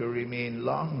woman to remain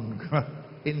longer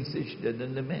in sijda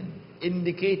than the men,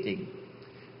 indicating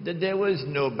that there was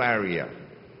no barrier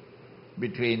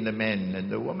between the men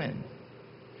and the women.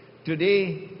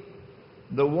 Today,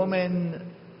 the women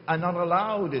are not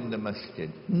allowed in the masjid.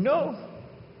 No,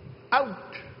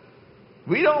 out.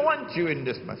 We don't want you in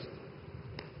this masjid.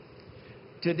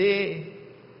 Today,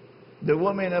 the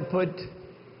women are put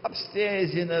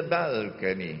upstairs in a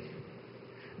balcony.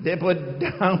 They're put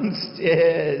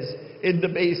downstairs in the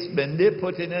basement. They're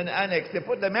put in an annex. They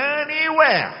put them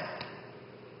anywhere,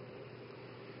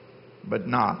 but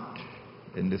not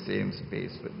in the same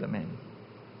space with the men.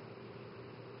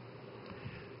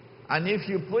 And if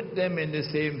you put them in the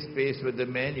same space with the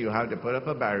men, you have to put up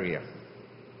a barrier.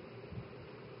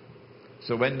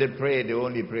 So when they pray, they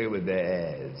only pray with their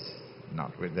ears,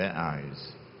 not with their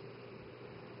eyes.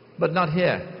 But not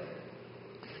here.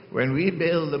 When we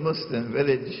build the Muslim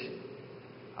village,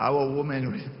 our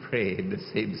women will pray in the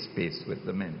same space with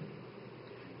the men.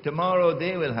 Tomorrow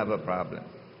they will have a problem.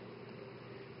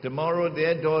 Tomorrow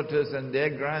their daughters and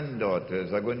their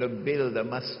granddaughters are going to build a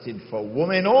masjid for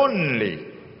women only.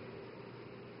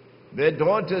 Their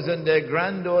daughters and their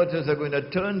granddaughters are going to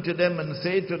turn to them and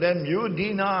say to them, you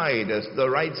denied us the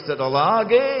rights that Allah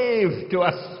gave to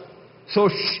us. So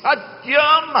shut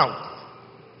your mouth.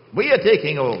 We are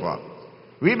taking over.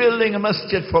 We're building a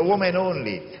masjid for women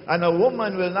only. And a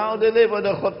woman will now deliver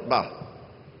the khutbah.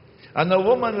 And a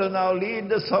woman will now lead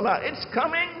the salah. It's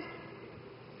coming.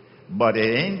 But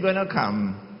it ain't going to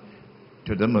come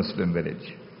to the Muslim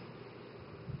village.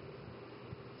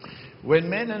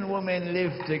 When men and women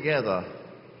live together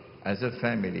as a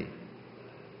family,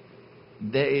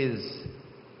 there is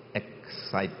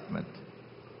excitement.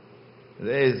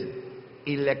 There is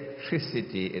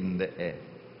electricity in the air.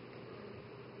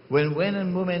 When men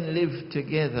and women live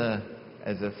together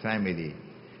as a family.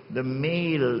 The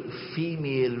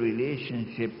male-female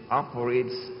relationship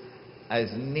operates as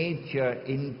nature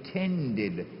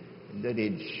intended that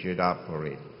it should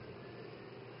operate.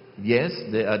 Yes,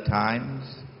 there are times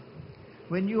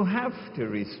when you have to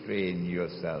restrain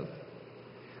yourself.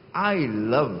 I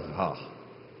love her,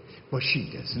 but she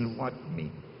doesn't want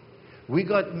me. We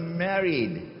got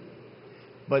married,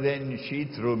 but then she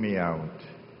threw me out.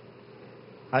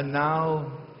 And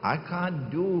now I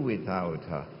can't do without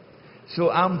her. So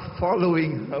I'm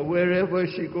following her wherever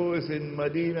she goes in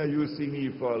Medina. You see me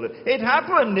follow. It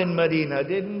happened in Medina,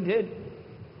 didn't it?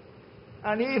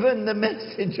 And even the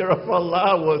messenger of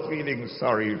Allah was feeling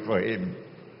sorry for him.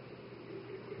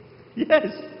 Yes.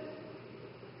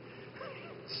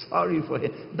 Sorry for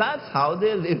him. That's how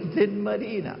they lived in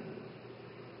Medina.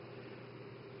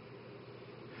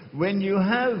 When you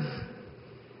have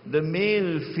the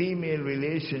male-female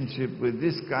relationship with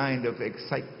this kind of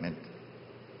excitement,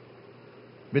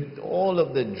 with all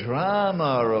of the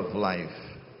drama of life,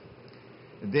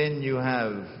 then you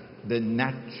have the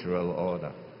natural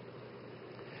order.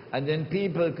 And then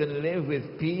people can live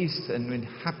with peace and with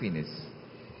happiness,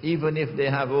 even if they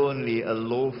have only a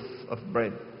loaf of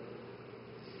bread.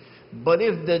 But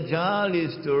if Dajjal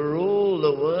is to rule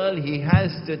the world, he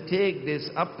has to take this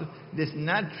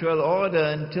natural order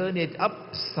and turn it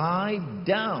upside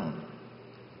down.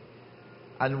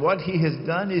 And what he has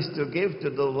done is to give to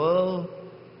the world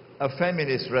a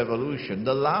feminist revolution.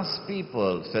 The last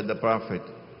people, said the Prophet,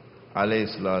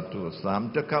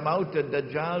 ﷺ, to come out of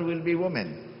Dajjal will be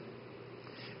women.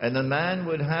 And a man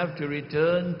would have to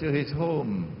return to his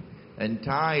home and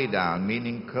tie down,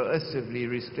 meaning coercively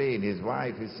restrain his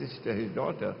wife, his sister, his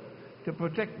daughter, to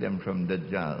protect them from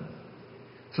Dajjal.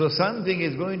 So something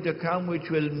is going to come which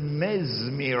will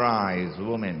mesmerize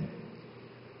women,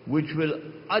 which will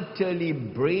utterly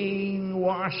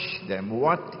brainwash them.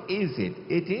 What is it?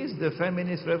 It is the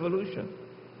feminist revolution.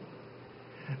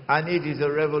 And it is a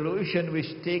revolution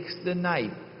which takes the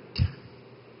night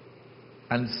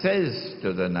and says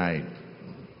to the night,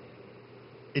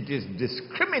 it is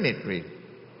discriminatory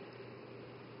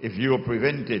if you are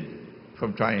prevented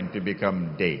from trying to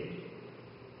become day.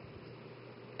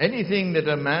 Anything that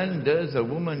a man does, a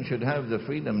woman should have the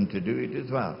freedom to do it as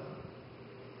well.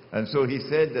 And so he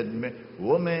said that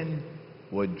women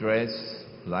would dress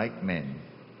like men.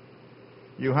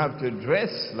 You have to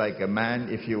dress like a man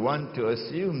if you want to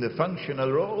assume the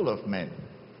functional role of men.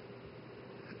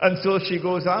 And so she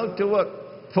goes out to work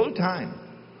full time.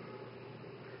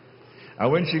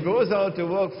 And when she goes out to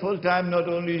work full time, not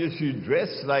only does she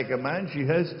dress like a man, she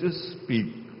has to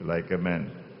speak like a man.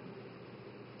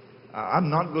 I'm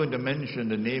not going to mention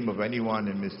the name of anyone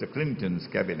in Mr. Clinton's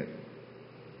cabinet.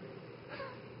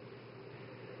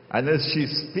 And as she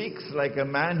speaks like a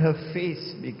man, her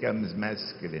face becomes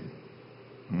masculine.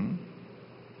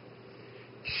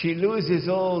 She loses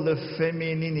all the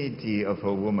femininity of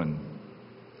a woman.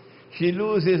 She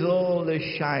loses all the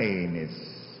shyness,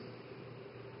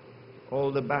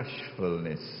 all the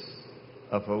bashfulness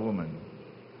of a woman.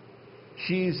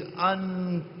 She's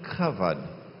uncovered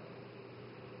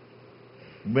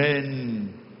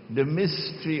when the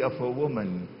mystery of a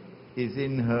woman is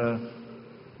in her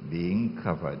being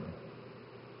covered.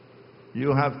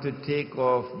 You have to take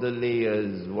off the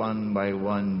layers one by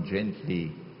one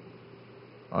gently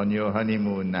on your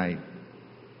honeymoon night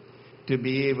to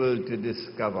be able to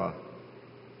discover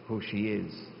who she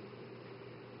is.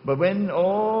 But when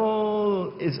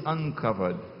all is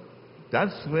uncovered,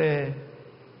 that's where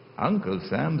Uncle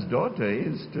Sam's daughter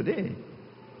is today.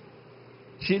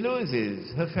 She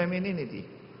loses her femininity.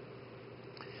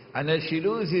 And as she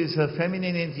loses her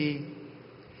femininity,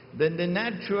 then the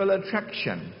natural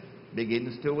attraction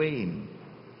begins to wane.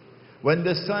 When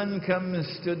the sun comes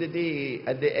to the day,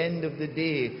 at the end of the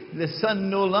day, the sun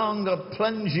no longer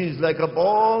plunges like a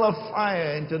ball of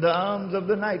fire into the arms of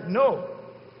the night. No.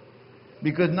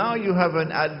 Because now you have an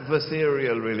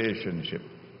adversarial relationship.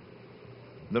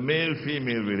 The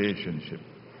male-female relationship.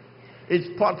 It's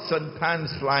pots and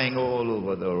pans flying all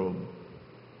over the room.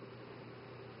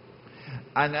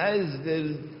 And as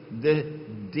the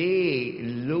day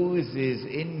loses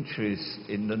interest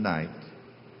in the night,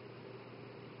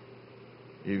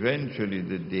 eventually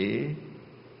the day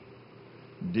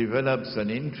develops an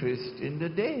interest in the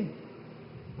day.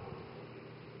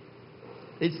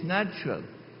 It's natural.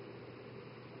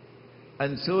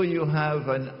 And so you have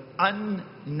an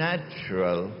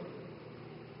unnatural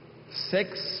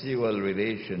sexual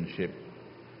relationship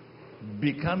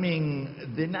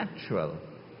becoming the natural.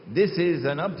 This is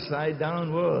an upside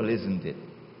down world, isn't it?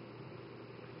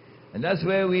 And that's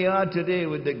where we are today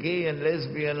with the Gay and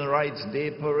Lesbian Rights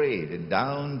Day Parade in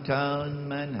downtown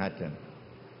Manhattan.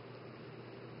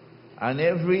 And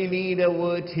every leader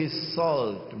worth his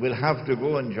salt will have to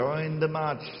go and join the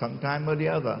march sometime or the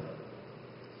other.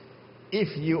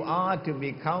 If you are to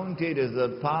be counted as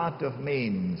a part of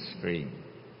mainstream,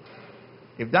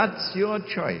 if that's your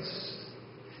choice,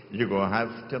 you're going to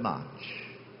have to march.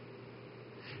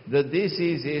 That this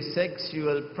is a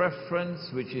sexual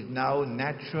preference which is now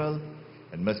natural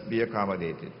and must be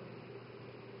accommodated.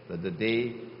 That the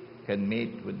day can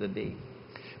mate with the day.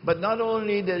 But not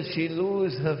only does she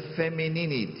lose her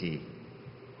femininity,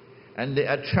 and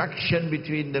the attraction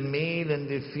between the male and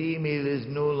the female is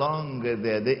no longer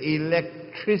there. The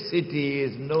electricity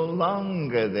is no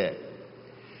longer there.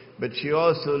 But she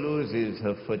also loses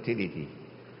her fertility.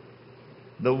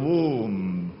 The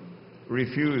womb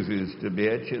refuses to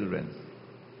bear children.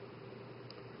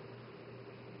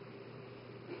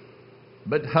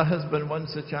 But her husband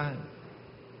wants a child.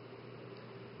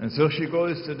 And so she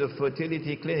goes to the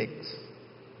fertility clinics.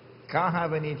 Can't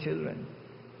have any children.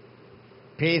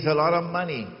 Pays a lot of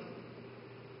money,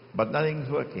 but nothing's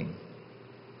working.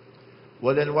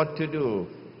 Well, then what to do?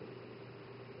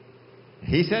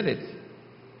 He said it.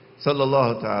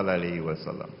 Sallallahu ta'ala alayhi wa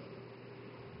sallam.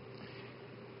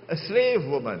 A slave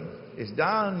woman is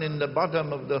down in the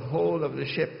bottom of the hold of the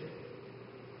ship.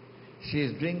 She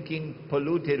is drinking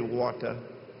polluted water.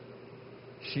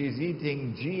 She's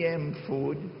eating GM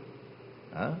food.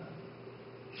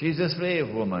 She's a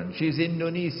slave woman. She's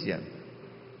Indonesian.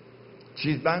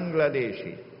 She's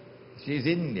Bangladeshi. She's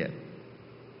Indian.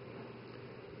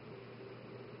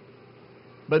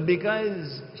 But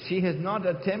because she has not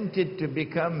attempted to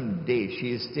become day,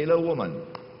 she is still a woman.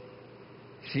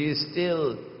 She is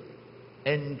still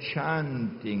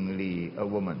enchantingly a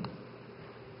woman.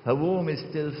 Her womb is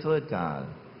still fertile.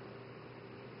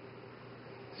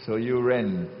 So you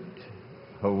rent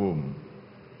her womb.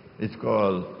 It's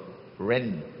called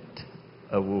rent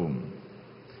a womb.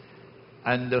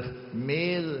 And the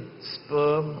male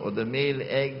sperm or the male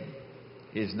egg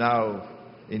is now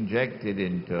injected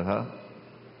into her.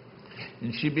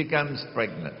 And she becomes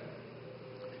pregnant.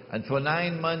 And for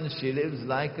 9 months she lives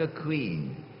like a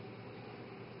queen.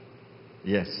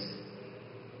 Yes.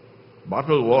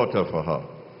 Bottled water for her.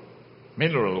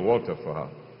 Mineral water for her.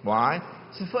 Why?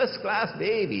 It's a first-class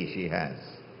baby she has.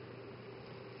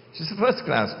 She's a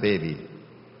first-class baby.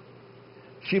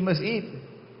 She must eat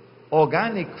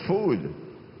organic food.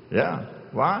 Yeah.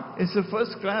 Why? It's a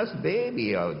first-class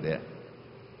baby out there.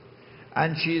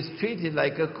 And she is treated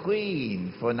like a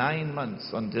queen for 9 months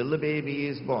until the baby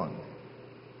is born.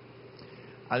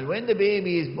 And when the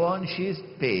baby is born, she is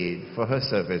paid for her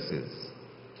services.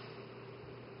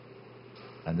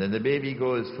 And then the baby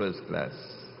goes first class.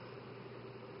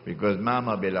 Because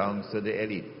mama belongs to the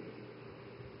elite.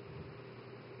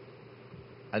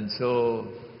 And so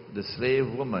the slave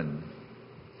woman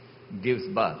gives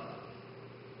birth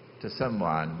to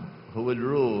someone who will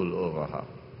rule over her.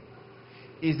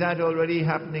 Is that already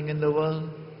happening in the world?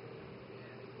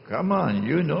 Come on,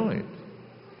 you know it.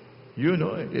 You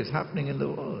know it. It's happening in the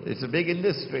world. It's a big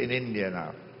industry in India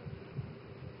now.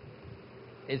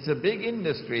 It's a big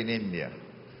industry in India.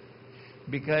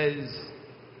 Because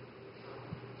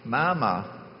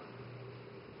Mama,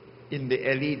 in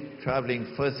the elite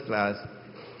traveling first class,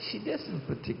 she doesn't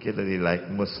particularly like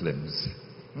Muslims.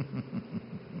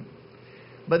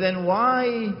 But then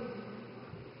why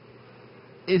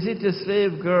is it a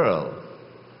slave girl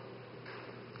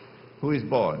who is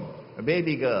born, a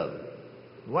baby girl?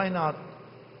 Why not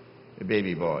a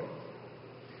baby boy?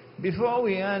 Before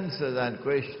we answer that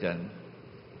question,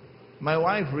 my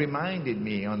wife reminded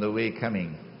me on the way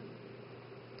coming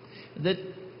that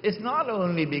it's not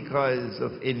only because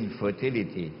of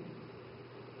infertility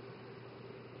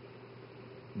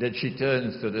that she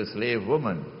turns to the slave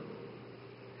woman.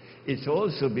 It's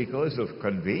also because of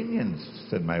convenience,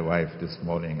 said my wife this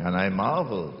morning, and I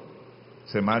marveled.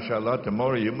 Say, mashallah,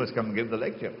 tomorrow you must come give the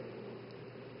lecture.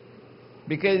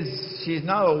 Because she's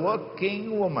now a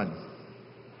working woman.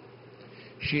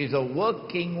 She's a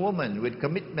working woman with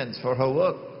commitments for her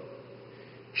work.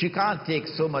 She can't take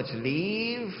so much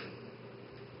leave.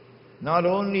 Not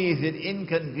only is it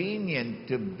inconvenient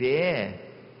to bear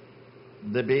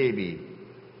the baby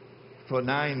for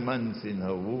 9 months in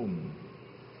her womb,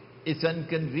 it's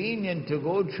inconvenient to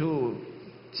go through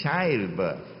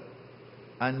childbirth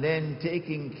and then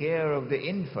taking care of the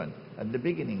infant at the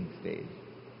beginning stage.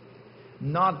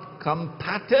 Not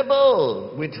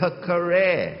compatible with her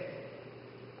career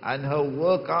and her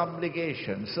work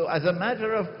obligations. So as a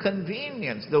matter of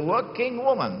convenience, the working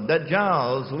woman, the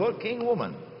Dajjal's working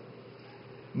woman,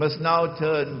 must now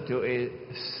turn to a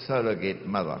surrogate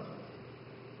mother.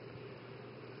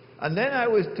 And then I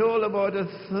was told about a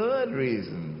third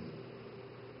reason.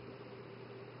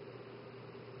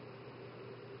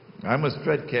 I must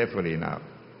tread carefully now.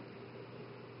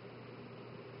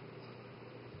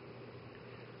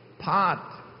 Part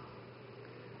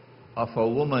of a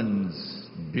woman's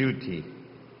beauty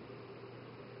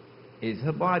is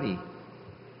her body.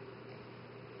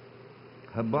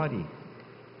 Her body.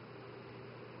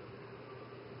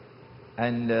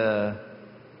 And the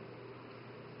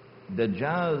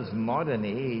Jazz modern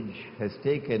age has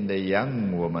taken the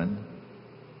young woman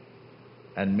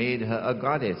and made her a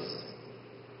goddess.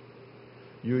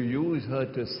 You use her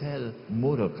to sell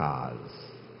motor cars.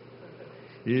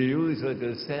 You use her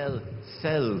to sell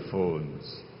cell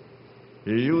phones.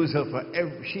 You use her for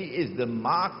she is the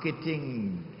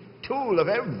marketing tool of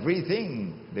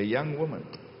everything, the young woman.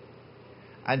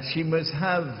 And she must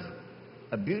have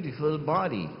a beautiful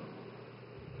body.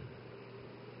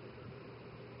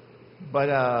 But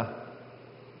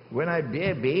when I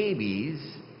bear babies,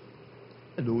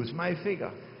 I lose my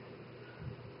figure.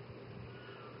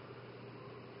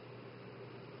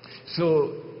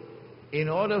 So, in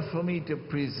order for me to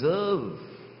preserve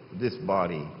this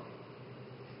body,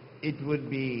 it would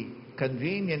be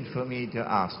convenient for me to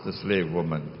ask the slave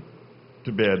woman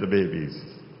to bear the babies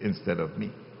instead of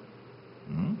me.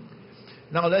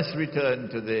 Now let's return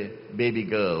to the baby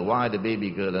girl. Why the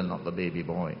baby girl and not the baby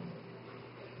boy?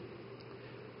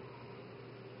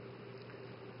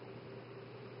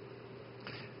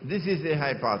 This is a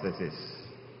hypothesis.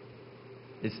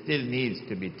 It still needs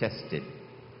to be tested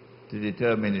to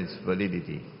determine its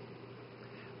validity.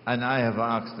 And I have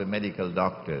asked the medical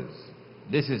doctors.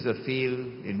 This is a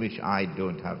field in which I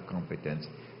don't have competence.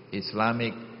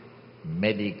 Islamic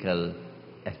medical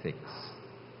ethics.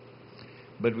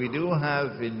 But we do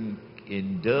have in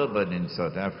Durban in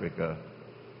South Africa,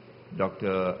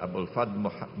 Dr. Abul Fadl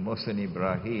Mohsen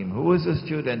Ibrahim, who was a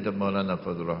student of Maulana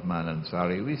Fadlur Rahman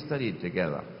Ansari. We studied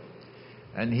together.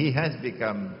 And he has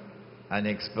become an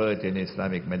expert in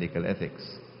Islamic medical ethics.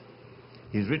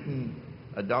 He's written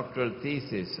a doctoral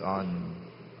thesis on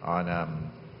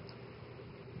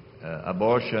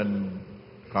abortion,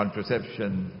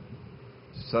 contraception,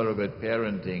 surrogate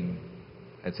parenting,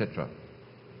 etc.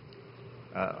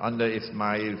 Under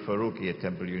Ismail Faruqi at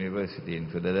Temple University in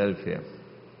Philadelphia.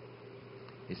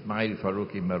 Ismail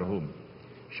Faruqi Marhum,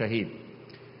 Shaheed.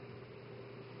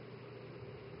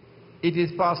 It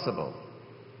is possible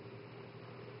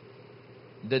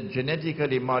that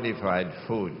genetically modified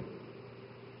food,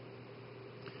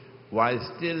 while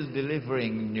still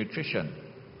delivering nutrition,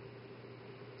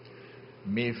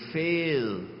 may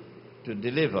fail to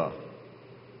deliver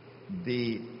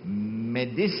the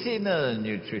medicinal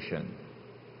nutrition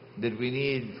that we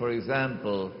need, for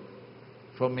example,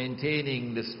 for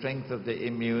maintaining the strength of the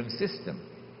immune system.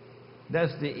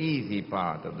 That's the easy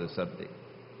part of the subject.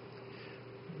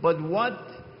 But what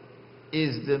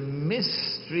is the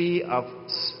mystery of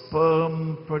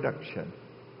sperm production?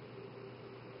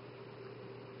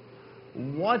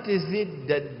 What is it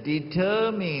that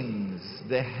determines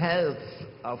the health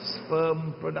of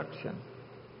sperm production?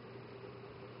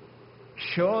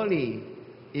 Surely,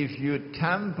 if you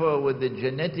tamper with the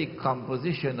genetic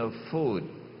composition of food,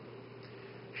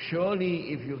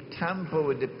 surely if you tamper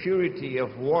with the purity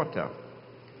of water,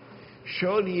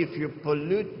 surely if you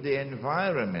pollute the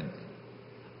environment,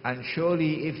 and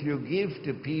surely if you give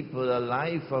to people a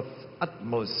life of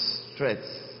utmost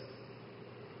stress,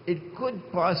 it could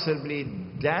possibly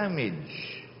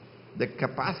damage the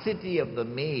capacity of the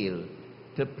male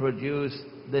to produce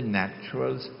the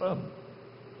natural sperm.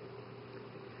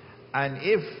 And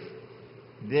if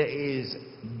there is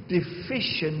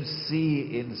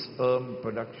deficiency in sperm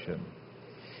production,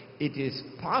 it is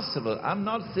possible, I'm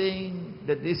not saying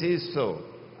that this is so,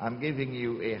 I'm giving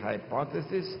you a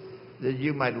hypothesis that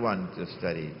you might want to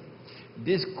study.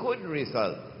 This could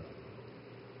result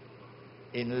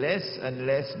in less and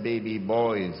less baby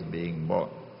boys being born,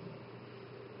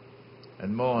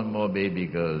 and more baby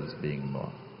girls being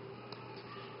born.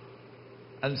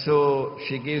 And so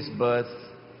she gives birth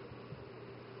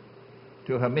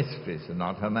to her mistress and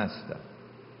not her master.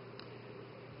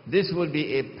 This would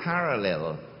be a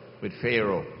parallel with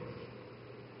Pharaoh,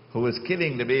 who was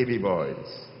killing the baby boys.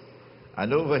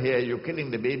 And over here you're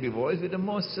killing the baby boys with a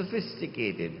more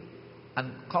sophisticated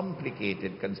and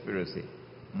complicated conspiracy.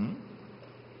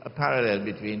 A parallel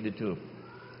between the two.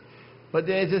 But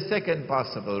there is a second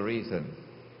possible reason,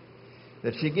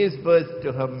 that she gives birth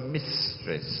to her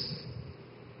mistress,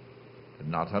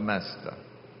 not her master.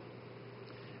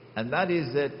 And that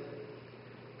is that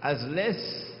as less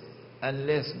and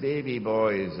less baby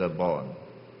boys are born.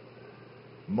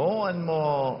 More and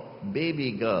more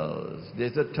baby girls.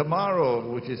 There's a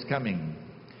tomorrow which is coming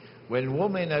when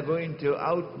women are going to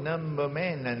outnumber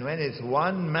men, and when it's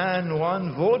one man,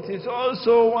 one vote, it's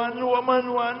also one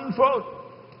woman, one vote.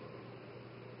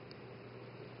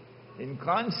 In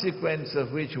consequence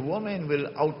of which women will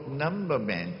outnumber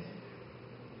men.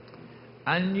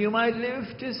 And you might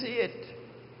live to see it.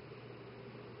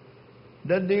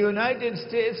 That the United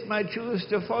States might choose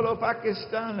to follow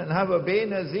Pakistan and have a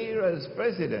Benazir as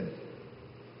president.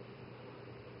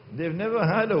 They've never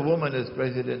had a woman as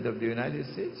president of the United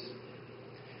States.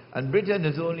 And Britain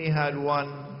has only had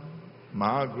one,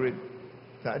 Margaret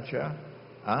Thatcher.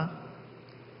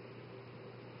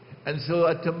 And so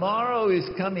a tomorrow is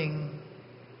coming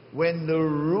when the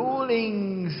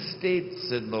ruling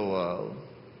states in the world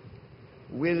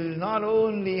will not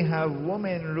only have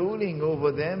women ruling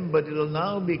over them, but it will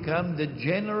now become the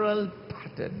general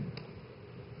pattern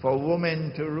for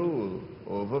women to rule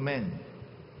over men.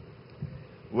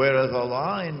 Whereas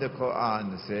Allah in the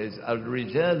Quran says,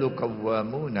 Al-Rijalu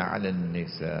Qawwamuna 'ala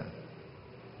an-Nisa,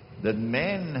 that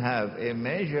men have a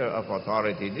measure of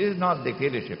authority. This is not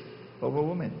dictatorship over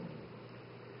women.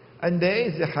 And there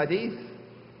is a hadith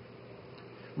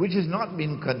which has not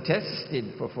been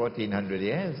contested for 1400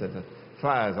 years, as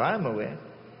far as I'm aware,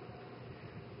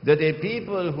 that a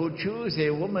people who choose a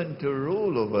woman to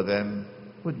rule over them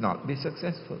would not be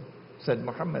successful, said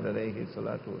Muhammad alayhi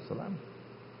salatu wasalam.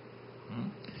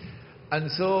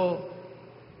 And so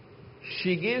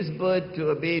she gives birth to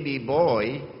a baby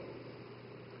boy,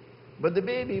 but the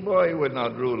baby boy would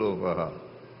not rule over her.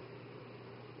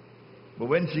 But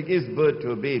when she gives birth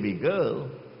to a baby girl,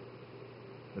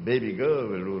 the baby girl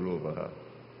will rule over her.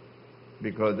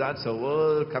 Because that's a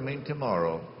world coming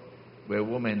tomorrow where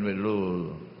women will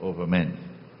rule over men.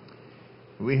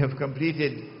 We have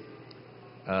completed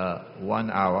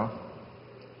 1 hour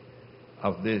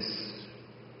of this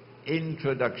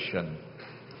introduction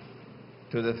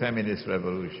to the feminist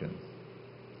revolution.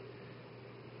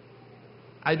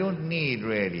 I don't need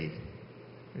really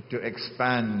to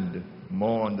expand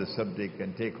more on the subject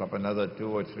and take up another 2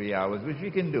 or 3 hours, which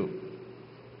we can do.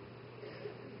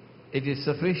 It is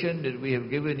sufficient that we have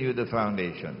given you the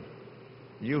foundation.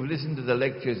 You've listened to the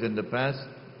lectures in the past.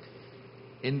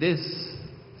 In this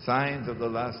Science of the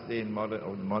Last Day of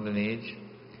the Modern Age,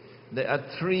 there are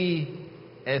 3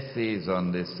 essays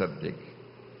on this subject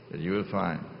that you will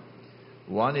find.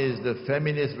 One is the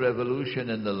feminist revolution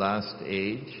in the last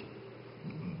age.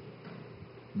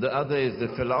 The other is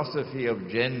the philosophy of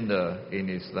gender in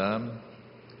Islam.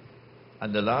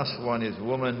 And the last one is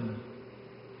woman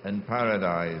and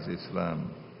paradise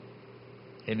Islam.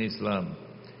 In Islam.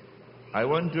 I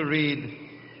want to read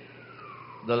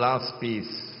the last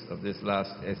piece of this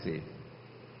last essay.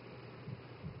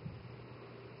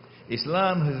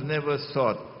 Islam has never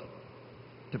sought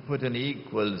to put an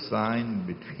equal sign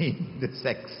between the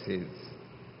sexes.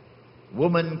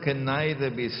 Woman can neither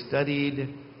be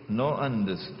studied nor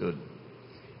understood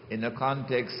in a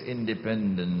context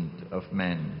independent of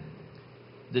man.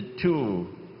 The two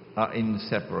are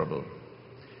inseparable.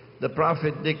 The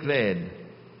Prophet declared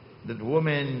that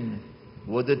women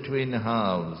were the twin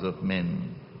halves of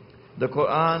men. The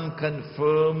Quran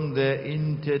confirmed their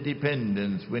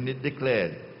interdependence when it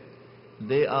declared,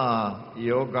 "They are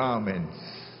your garments,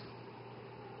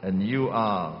 and you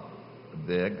are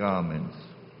their garments."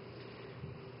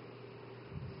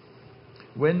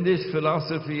 When this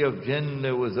philosophy of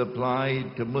gender was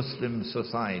applied to Muslim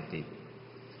society,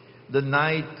 the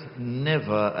night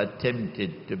never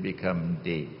attempted to become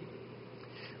day.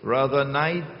 Rather,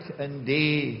 night and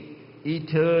day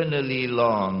eternally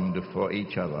longed for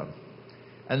each other.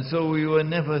 And so we were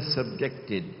never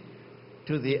subjected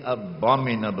to the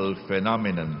abominable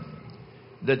phenomenon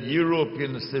that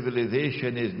European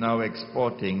civilization is now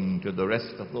exporting to the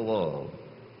rest of the world,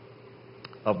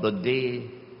 of the day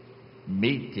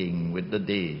mating with the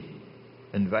day,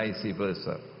 and vice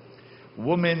versa.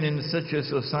 Women in such a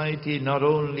society not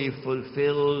only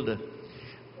fulfilled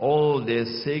all their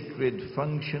sacred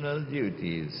functional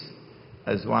duties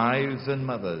as wives and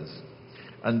mothers,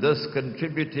 and thus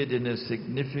contributed in a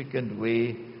significant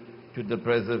way to the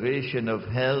preservation of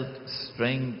health,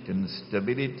 strength, and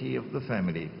stability of the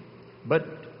family, but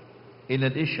in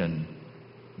addition,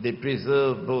 they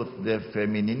preserved both their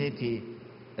femininity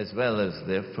as well as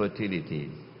their fertility.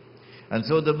 And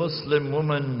so the Muslim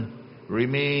woman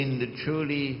remained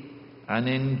truly and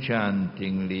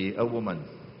enchantingly a woman.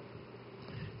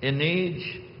 An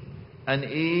age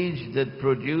that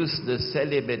produced the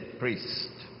celibate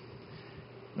priest,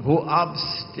 who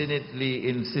obstinately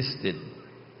insisted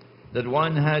that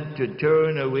one had to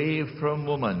turn away from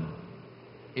woman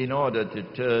in order to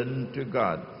turn to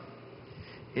God.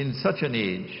 In such an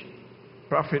age,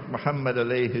 Prophet Muhammad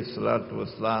alayhi salatu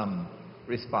wasalam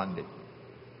responded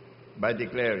by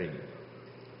declaring,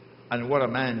 and what a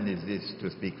man is this to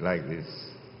speak like this.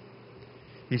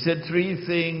 He said, 3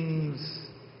 things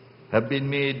have been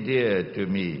made dear to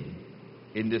me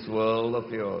in this world of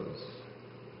yours: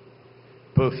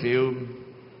 perfume,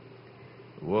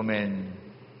 woman,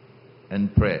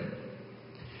 and prayer.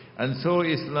 And so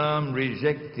Islam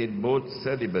rejected both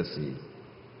celibacy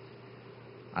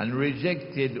and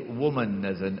rejected woman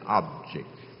as an object,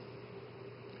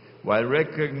 while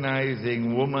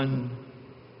recognizing woman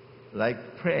like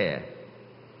prayer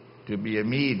to be a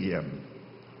medium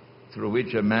through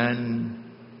which a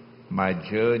man might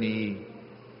journey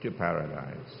to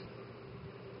paradise.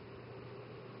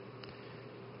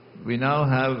 We now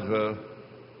have a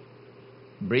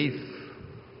brief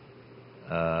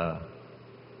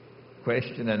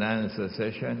question and answer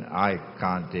session. I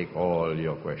can't take all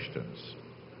your questions,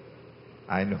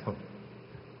 I know.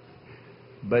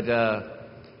 But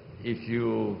if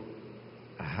you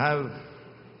have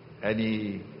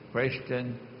any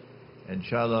question,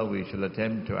 inshallah, we shall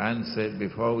attempt to answer it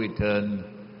before we turn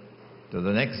to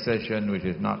the next session, which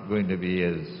is not going to be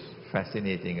as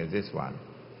fascinating as this one.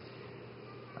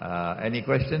 Any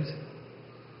questions?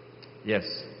 Yes.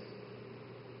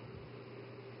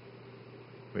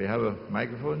 We have a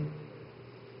microphone?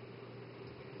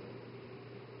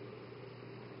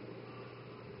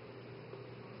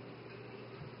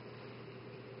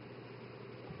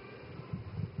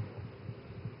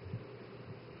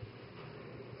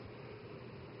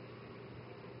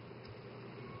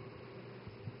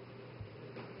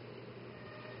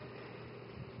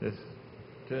 Let's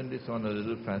turn this on a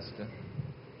little faster.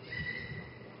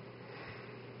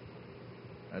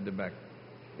 At the back.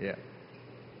 Yeah.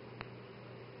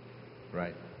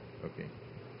 Right. Okay.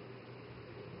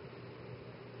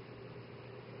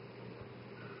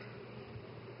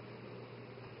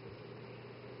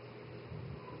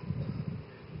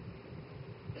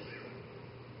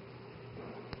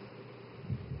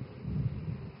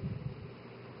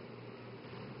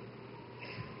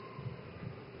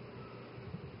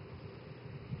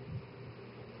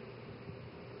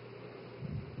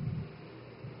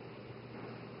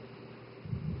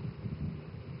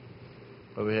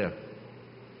 Over here.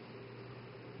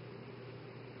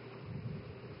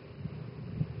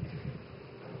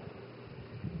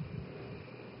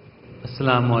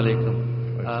 Assalamu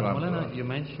alaikum. Maulana, you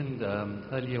mentioned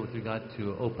earlier with regard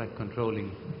to OPEC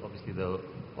controlling, obviously, the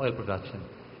oil production.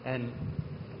 And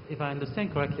if I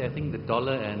understand correctly, I think the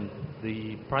dollar and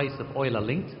the price of oil are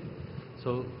linked.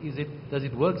 So does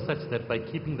it work such that by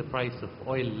keeping the price of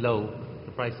oil low,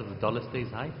 the price of the dollar stays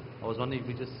high? I was wondering if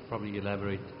you just probably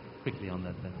elaborate quickly on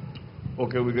that then.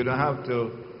 Okay, we're going to have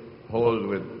to hold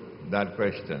with that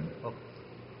question. Okay.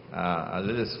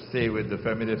 Let us stay with the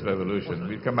feminist revolution.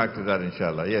 We'll come back to that,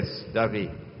 inshallah. Yes, Davi.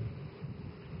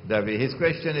 His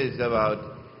question is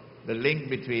about the link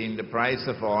between the price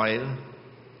of oil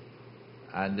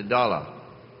and the dollar.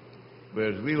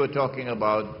 Whereas we were talking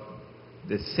about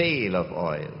the sale of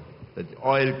oil. That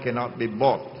oil cannot be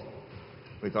bought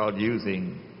without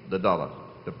using the dollar.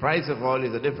 The price of oil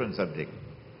is a different subject.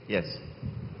 Yes.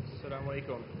 Assalamu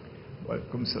alaikum. Wa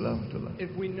alaikum salam.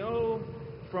 If we know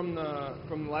from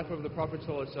the life of the Prophet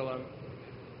ﷺ,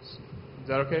 is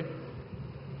that okay?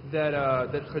 That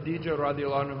Khadija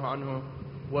radiallahu anhu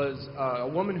was a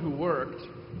woman who worked,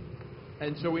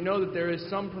 and so we know that there is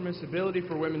some permissibility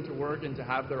for women to work and to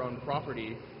have their own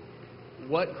property.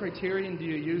 What criterion do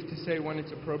you use to say when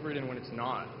it's appropriate and when it's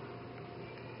not?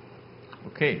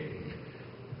 Okay.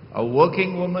 A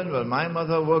working woman, well, my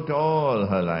mother worked all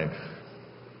her life.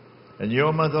 And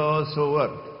your mother also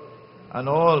worked. And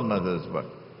all mothers work.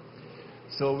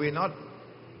 So we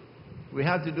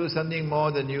have to do something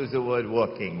more than use the word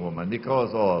working woman,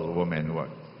 because all women work.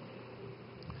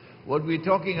 What we're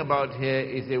talking about here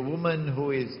is a woman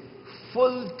who is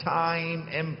full-time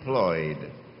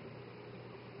employed.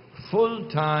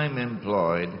 Full-time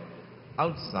employed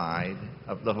outside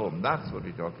of the home. That's what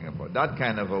we're talking about. That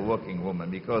kind of a working woman,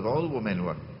 because all women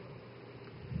work.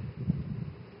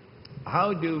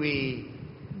 How do we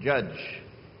judge?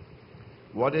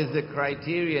 What is the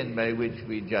criterion by which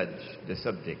we judge the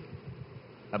subject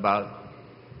about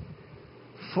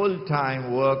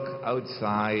full-time work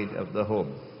outside of the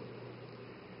home?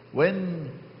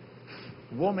 When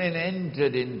women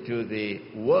entered into the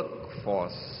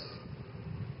workforce,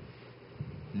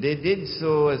 they did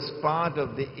so as part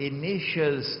of the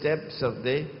initial steps of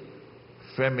the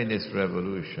feminist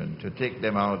revolution to take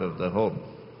them out of the home.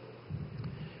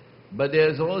 But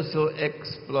there's also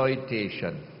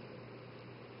exploitation,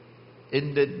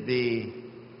 in that the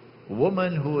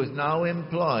woman who is now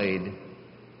employed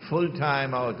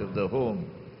full-time out of the home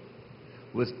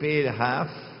was paid half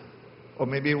or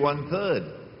maybe one-third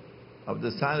of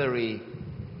the salary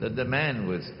that the man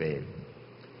was paid.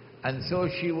 And so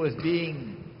she was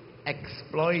being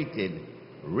exploited,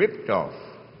 ripped off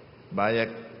by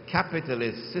a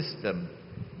capitalist system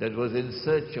that was in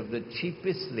search of the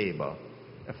cheapest labor,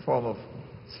 a form of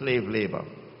slave labor.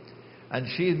 And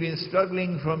she's been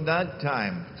struggling from that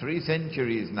time, 3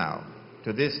 centuries now,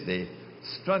 to this day,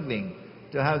 struggling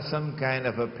to have some kind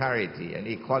of a parity and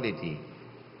equality,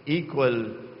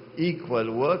 equal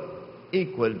work,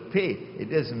 equal pay. It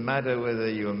doesn't matter whether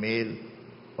you're male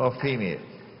or female.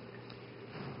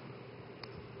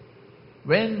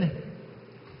 When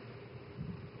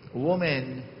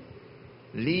women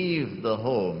leave the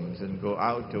homes and go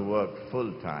out to work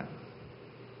full-time,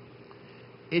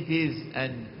 it is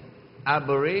an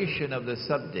aberration of the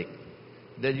subject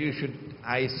that you should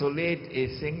isolate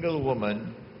a single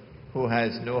woman who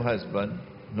has no husband,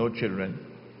 no children.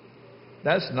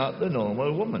 That's not the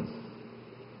normal woman.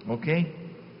 Okay?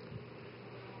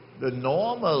 The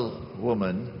normal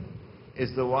woman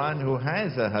is the one who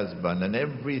has a husband, and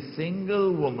every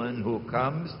single woman who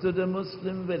comes to the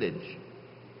Muslim village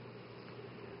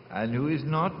and who is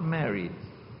not married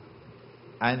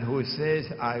and who says,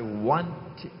 I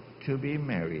want to be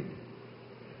married,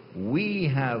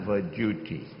 we have a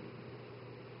duty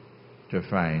to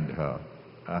find her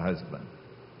a husband.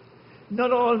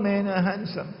 Not all men are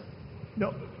handsome.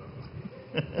 No.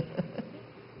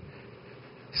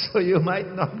 So you might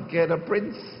not get a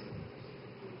prince.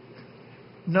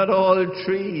 Not all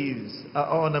trees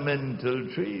are ornamental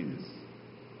trees.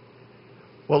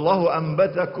 Wallahu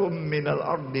ambatakum min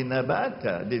al-ardi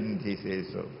nabata, didn't he say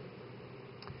so?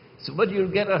 So, but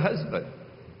you'll get a husband.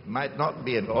 Might not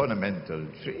be an ornamental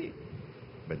tree,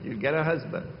 but you'll get a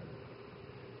husband.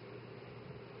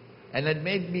 And it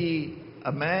may be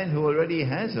a man who already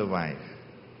has a wife,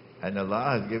 and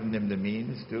Allah has given him the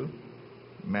means to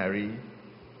marry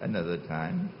another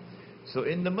time. So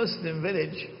in the Muslim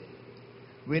village,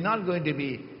 we're not going to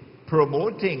be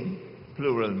promoting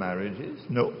plural marriages.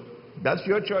 No, that's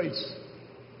your choice.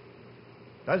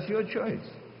 That's your choice.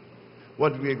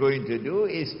 What we're going to do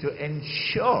is to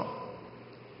ensure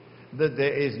that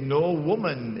there is no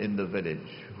woman in the village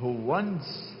who wants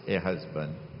a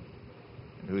husband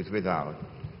and who is without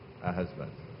a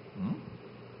husband.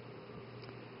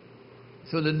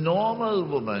 So the normal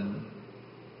woman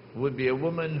would be a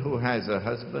woman who has a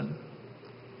husband,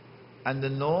 and the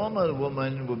normal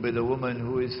woman would be the woman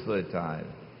who is fertile.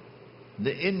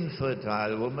 The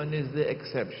infertile woman is the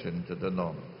exception to the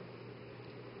norm.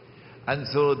 And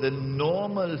so the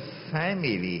normal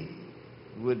family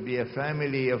would be a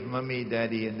family of mommy,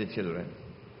 daddy, and the children.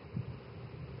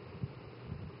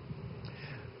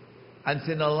 And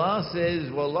then Allah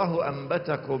says, Wallahu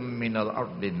ambatakum min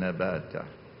al-ardi nabata.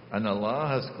 And Allah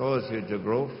has caused you to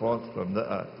grow forth from the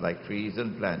earth like trees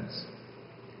and plants.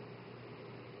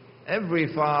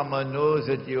 Every farmer knows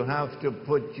that you have to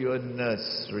put your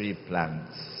nursery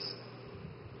plants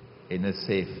in a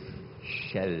safe,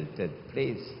 sheltered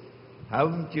place.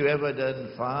 Haven't you ever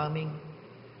done farming?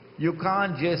 You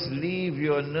can't just leave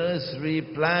your nursery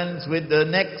plants with the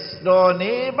next door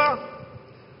neighbor.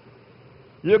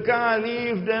 You can't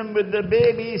leave them with the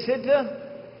babysitter.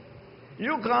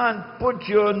 You can't put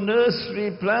your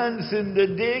nursery plants in the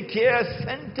daycare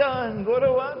center and go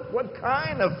to work. What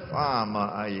kind of farmer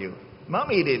are you?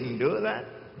 Mommy didn't do that.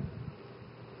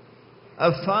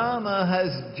 A farmer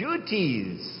has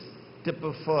duties to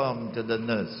perform to the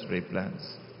nursery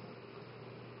plants.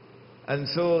 And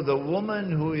so the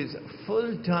woman who is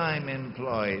full-time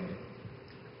employed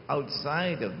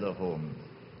outside of the home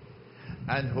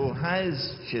and who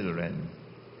has children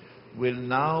will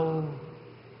now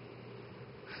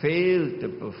fail to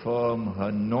perform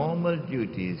her normal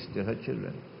duties to her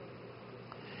children.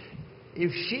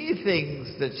 If she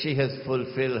thinks that she has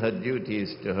fulfilled her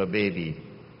duties to her baby,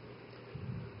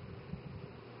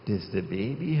 does the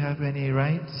baby have any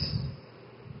rights?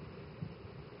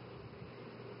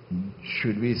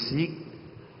 Should we seek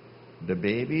the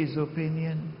baby's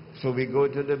opinion? So we go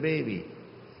to the baby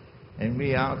and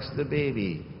we ask the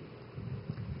baby,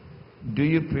 do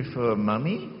you prefer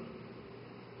mommy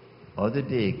or the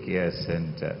daycare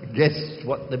center? Guess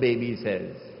what the baby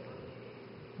says.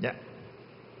 Yeah.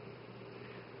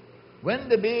 When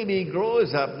the baby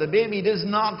grows up, the baby does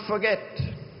not forget.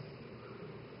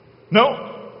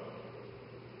 No.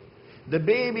 The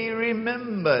baby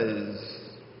remembers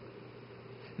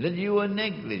that you were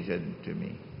negligent to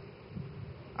me.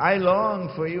 I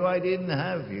longed for you, I didn't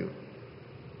have you.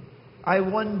 I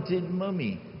wanted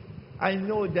Mommy. I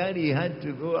know Daddy had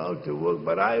to go out to work,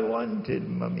 but I wanted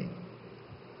Mommy.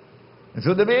 And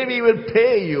so the baby will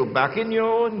pay you back in your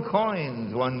own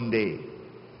coins one day,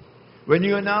 when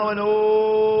you are now an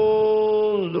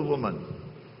old woman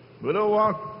with a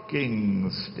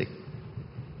walking stick,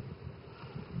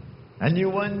 and you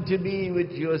want to be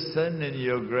with your son and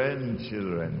your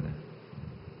grandchildren.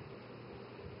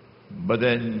 But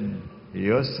then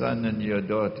your son and your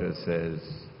daughter says,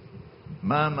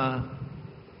 Mama,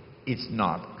 it's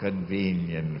not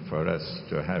convenient for us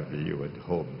to have you at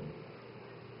home.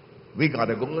 We got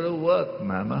to go to work,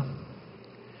 Mama.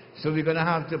 So we're going to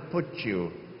have to put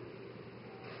you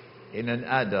in an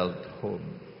adult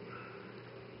home.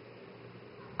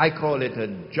 I call it a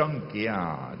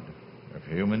junkyard of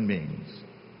human beings.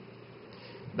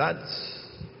 That's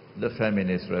the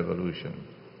feminist revolution.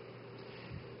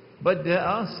 But there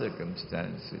are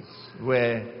circumstances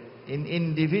where, in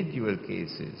individual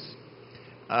cases,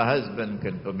 a husband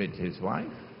can permit his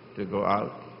wife to go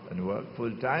out and work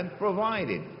full-time,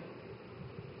 provided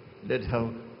that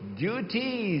her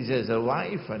duties as a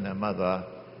wife and a mother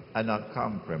are not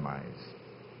compromised.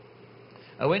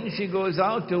 And when she goes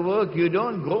out to work, you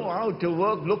don't go out to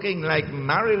work looking like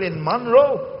Marilyn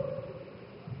Monroe.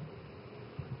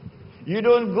 You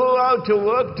don't go out to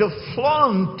work to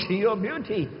flaunt your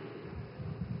beauty.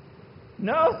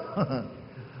 No.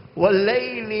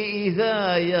 وَاللَّيْلِ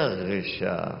إِذَا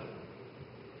يَغْشَى.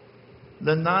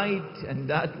 The night and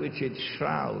that which it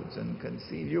shrouds and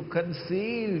conceals. You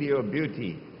conceal your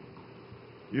beauty.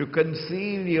 You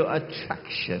conceal your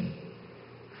attraction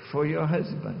for your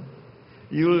husband.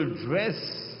 You'll dress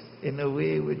in a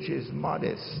way which is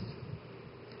modest.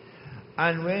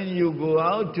 And when you go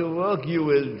out to work, you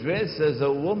will dress as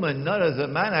a woman, not as a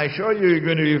man. I assure you, you're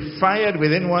going to be fired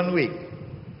within 1 week.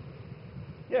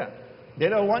 Yeah. They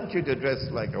don't want you to dress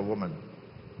like a woman.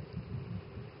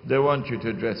 They want you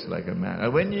to dress like a man.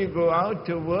 And when you go out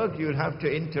to work, you'll have to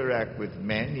interact with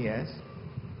men, yes.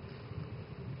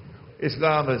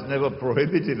 Islam has never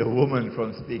prohibited a woman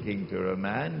from speaking to a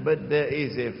man, but there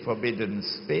is a forbidden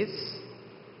space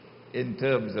in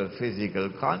terms of physical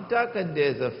contact, and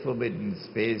there's a forbidden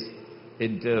space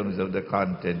in terms of the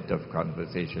content of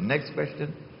conversation. Next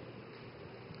question.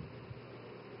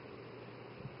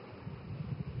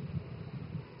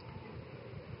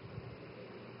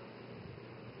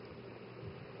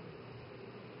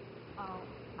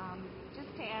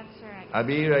 Just to answer...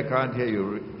 Abir, I can't hear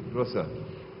you. Rosa.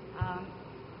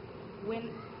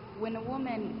 When a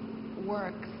woman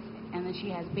works and then she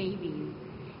has babies,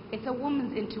 it's a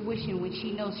woman's intuition when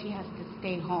she knows she has to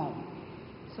stay home.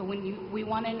 So we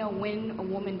want to know when a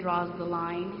woman draws the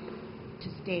line to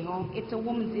stay home. It's a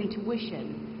woman's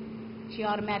intuition. She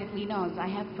automatically knows. I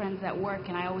have friends that work,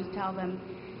 and I always tell them,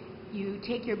 you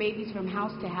take your babies from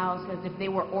house to house as if they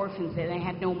were orphans and they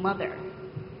had no mother,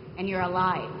 and you're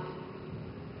alive.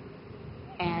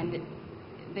 And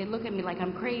they look at me like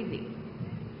I'm crazy.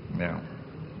 Yeah.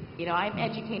 You know, I'm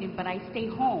educated, but I stay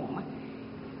home.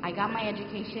 I got my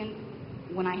education.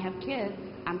 When I have kids,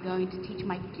 I'm going to teach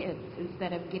my kids.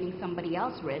 Instead of getting somebody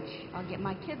else rich, I'll get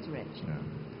my kids rich. Yeah.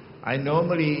 I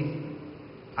normally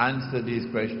answer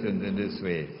these questions in this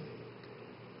way.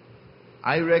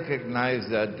 I recognize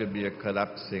that to be a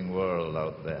collapsing world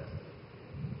out there.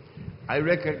 I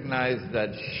recognize that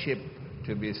ship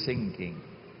to be sinking.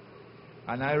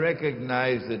 And I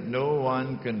recognize that no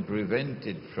one can prevent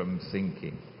it from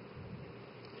sinking.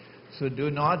 So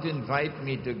do not invite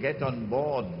me to get on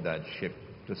board that ship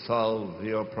to solve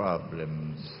your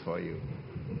problems for you.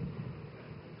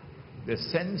 The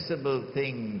sensible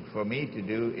thing for me to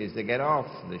do is to get off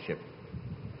the ship.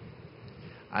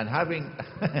 And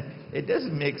it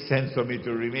doesn't make sense for me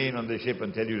to remain on the ship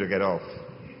and tell you to get off.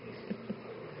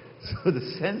 So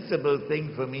the sensible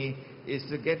thing for me is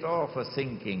to get off a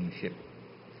sinking ship.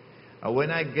 And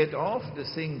when I get off the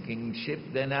sinking ship,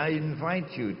 then I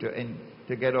invite you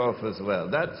to get off as well.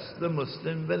 That's the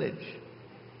Muslim village.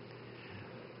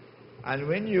 And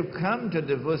when you come to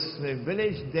the Muslim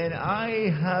village, then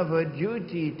I have a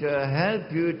duty to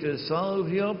help you to solve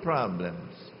your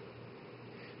problems.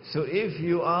 So if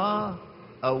you are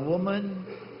a woman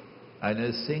and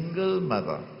a single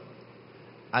mother,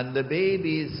 and the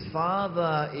baby's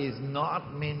father is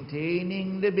not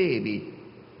maintaining the baby,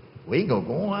 we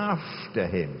go after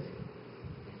him.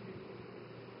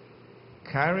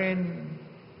 Karen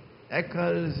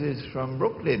Eccles is from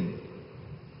Brooklyn,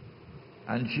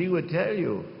 and she would tell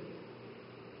you,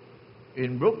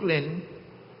 in Brooklyn,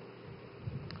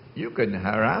 you can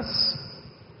harass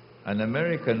an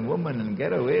American woman and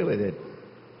get away with it.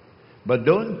 But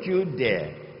don't you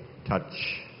dare touch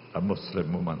a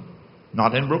Muslim woman.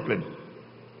 Not in Brooklyn.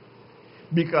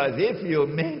 Because if you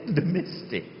make the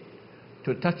mistake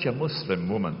to touch a Muslim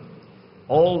woman,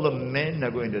 all the men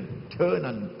are going to turn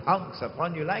and pounce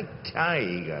upon you like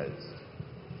tigers.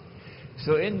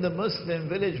 So in the Muslim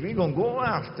village, we're going to go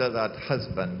after that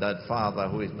husband, that father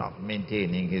who is not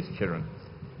maintaining his children.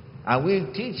 And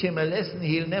we'll teach him a lesson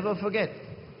he'll never forget.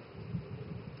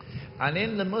 And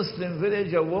in the Muslim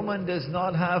village, a woman does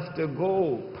not have to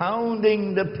go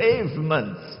pounding the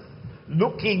pavements,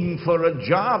 looking for a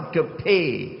job to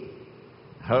pay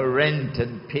her rent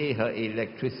and pay her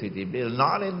electricity bill.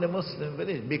 Not in the Muslim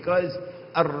village, because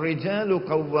الرِّجَالُ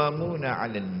قَوَّامُونَ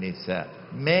عَلَى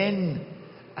النِّسَاءِ. Men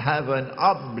have an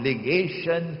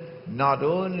obligation not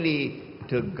only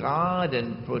to guard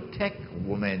and protect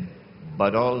women,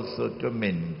 but also to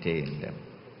maintain them.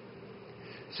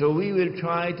 So we will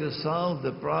try to solve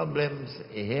the problems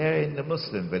here in the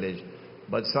Muslim village,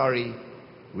 but sorry,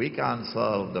 we can't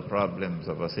solve the problems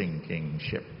of a sinking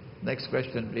ship. Next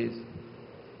question, please.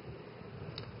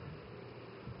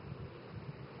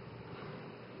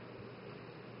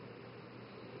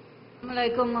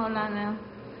 Assalamualaikum, Maulana.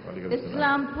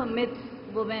 Islam permits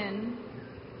women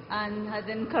and has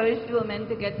encouraged women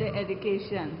to get their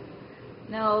education.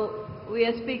 Now, we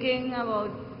are speaking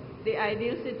about the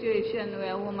ideal situation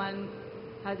where a woman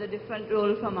has a different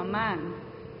role from a man.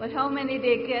 But how many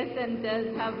daycare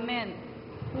centers have men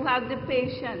who have the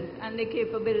patience and the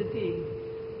capability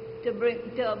to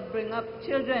bring up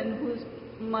children whose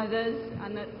mothers are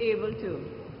not able to?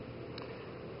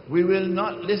 We will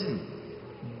not listen.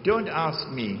 Don't ask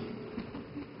me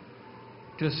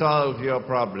to solve your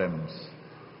problems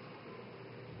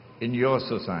in your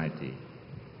society.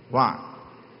 Why?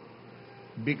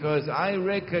 Because I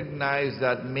recognize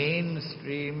that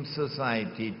mainstream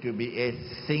society to be a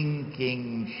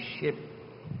sinking ship,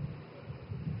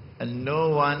 and no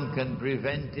one can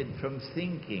prevent it from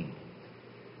sinking.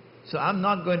 So I'm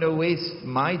not going to waste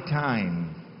my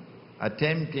time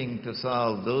attempting to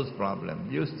solve those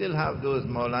problems. You still have those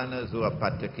Maulanas who are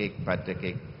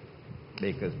patacake,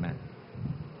 baker's man.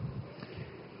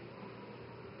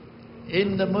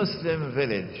 In the Muslim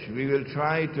village, we will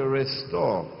try to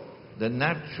restore the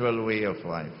natural way of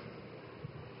life.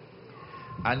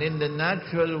 And in the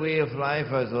natural way of life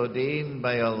as ordained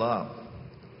by Allah,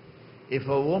 if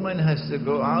a woman has to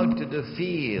go out to the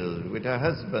field with her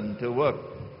husband to work,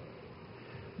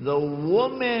 the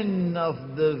woman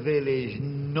of the village,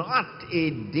 not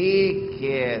a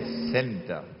daycare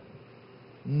center,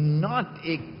 not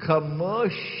a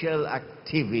commercial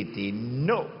activity,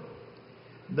 no.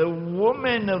 The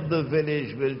woman of the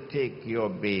village will take your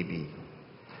baby.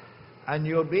 And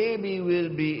your baby will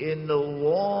be in the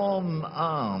warm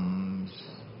arms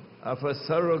of a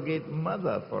surrogate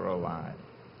mother for a while,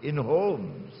 in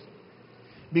homes.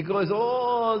 Because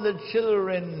all the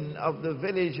children of the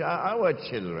village are our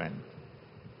children.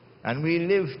 And we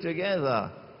live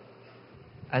together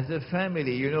as a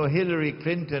family. You know, Hillary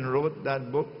Clinton wrote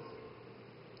that book.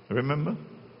 Remember?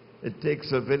 It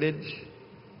Takes a Village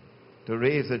to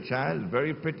Raise a Child.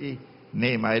 Very pretty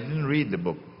name. I didn't read the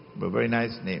book, but very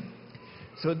nice name.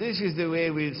 So this is the way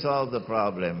we'll solve the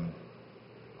problem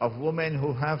of women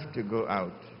who have to go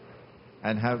out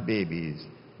and have babies.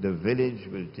 The village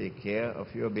will take care of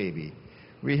your baby.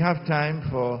 We have time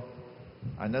for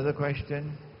another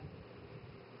question.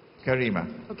 Karima.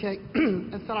 Okay.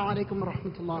 Assalamu alaikum wa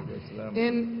rahmatullah.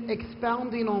 In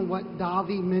expounding on what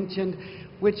Davi mentioned,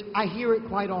 which I hear it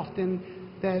quite often,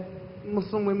 that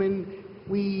Muslim women,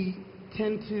 we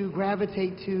tend to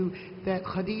gravitate to that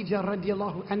Khadija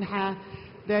radiallahu anha,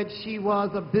 that she was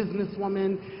a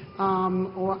businesswoman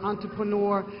or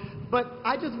entrepreneur. But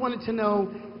I just wanted to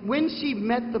know, when she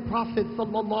met the Prophet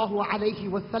sallallahu alaihi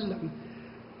wasallam,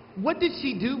 what did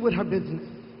she do with her business?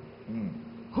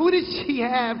 Who did she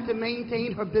have to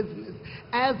maintain her business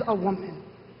as a woman?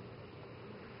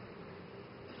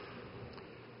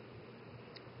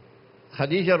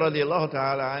 Khadija radiallahu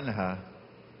ta'ala anha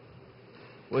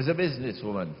was a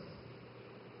businesswoman.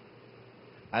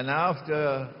 And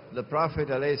after the Prophet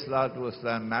alayhi salatu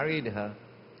wasalam married her,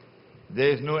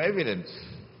 there is no evidence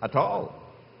at all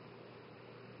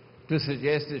to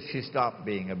suggest that she stopped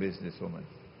being a businesswoman.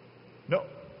 No.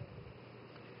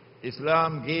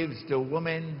 Islam gives to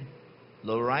women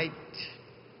the right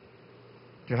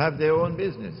to have their own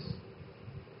business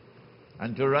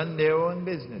and to run their own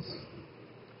business.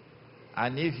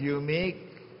 And if you make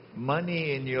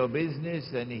money in your business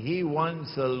and he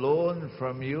wants a loan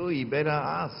from you, he better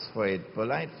ask for it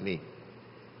politely.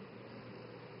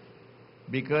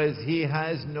 Because he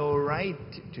has no right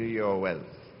to your wealth.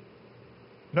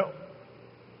 No.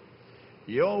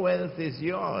 Your wealth is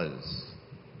yours,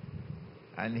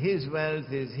 and his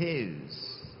wealth is his,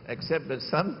 except that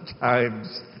sometimes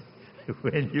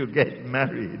when you get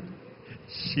married,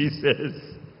 she says,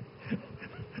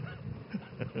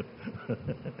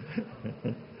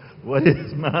 what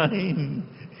is mine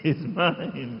is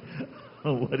mine.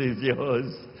 What is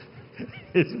yours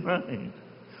is mine.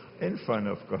 In fun,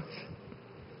 of course.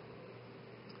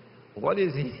 What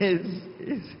is his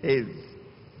is his,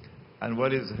 and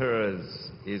what is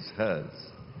hers is hers.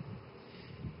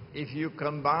 If you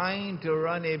combine to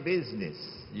run a business,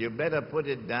 you better put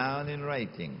it down in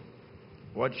writing.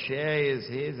 What share is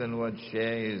his and what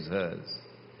share is hers.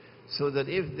 So that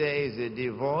if there is a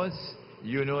divorce,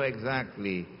 you know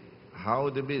exactly how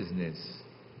the business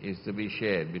is to be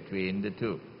shared between the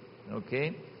two.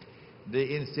 Okay?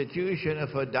 The institution of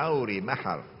a dowry,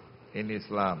 mahar, in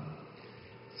Islam,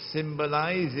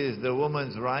 symbolizes the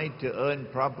woman's right to earn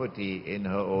property in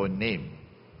her own name.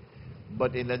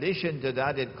 But in addition to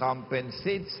that, it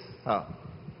compensates her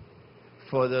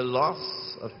for the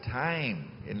loss of time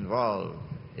involved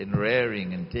in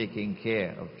rearing and taking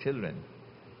care of children,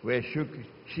 where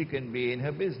she can be in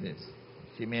her business.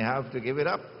 She may have to give it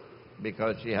up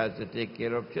because she has to take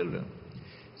care of children.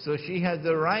 So she has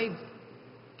the right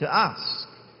to ask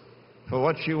for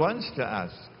what she wants to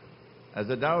ask as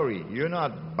a dowry. You're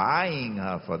not buying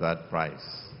her for that price.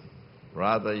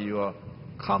 Rather, you are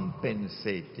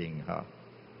compensating her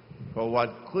for what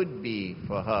could be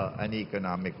for her an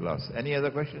economic loss. Any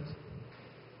other questions?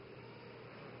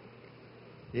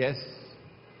 Yes?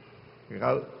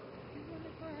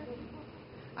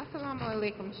 Assalamu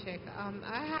alaikum, Sheikh.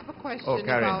 I have a question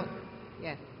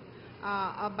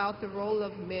about the role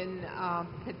of men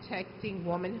protecting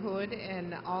womanhood,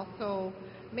 and also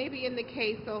maybe in the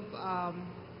case of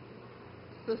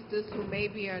sisters who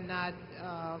maybe are not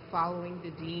following the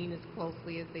deen as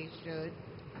closely as they should,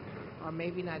 or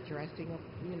maybe not dressing,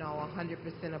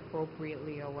 100%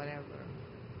 appropriately or whatever.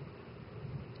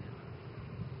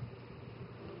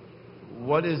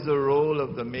 What is the role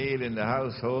of the male in the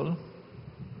household?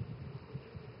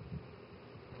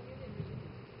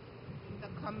 The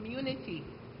community.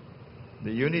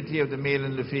 The unity of the male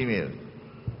and the female.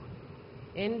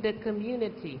 In the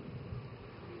community.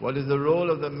 What is the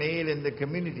role of the male in the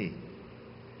community?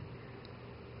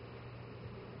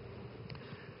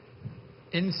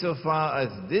 Insofar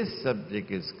as this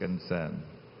subject is concerned,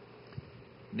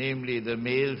 namely the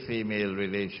male-female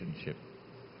relationship,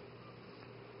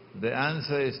 the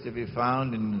answer is to be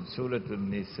found in Surah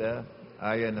An-Nisa,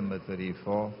 ayah number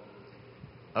 34.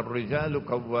 الرجال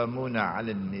قوامون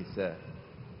على النساء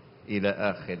إلى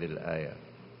آخر الآية.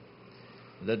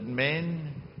 That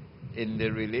men in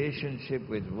the relationship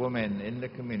with women in the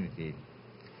community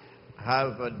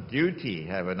have a duty,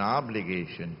 have an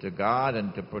obligation to guard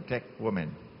and to protect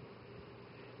women,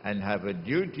 and have a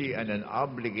duty and an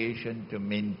obligation to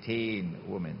maintain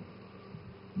women.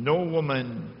 No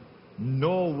woman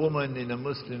in a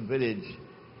Muslim village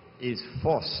is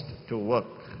forced to work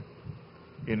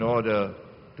in order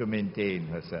to maintain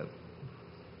herself.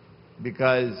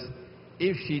 Because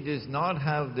if she does not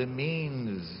have the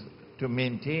means to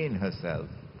maintain herself,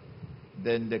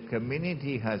 then the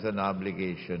community has an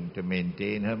obligation to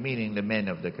maintain her, meaning the men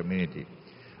of the community.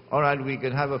 All right, we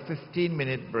can have a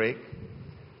 15-minute break,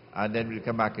 and then we'll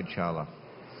come back, inshallah.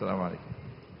 Assalamu alaikum.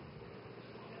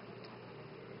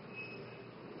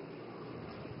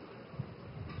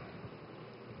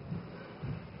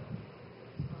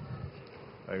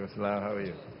 How are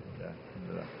you?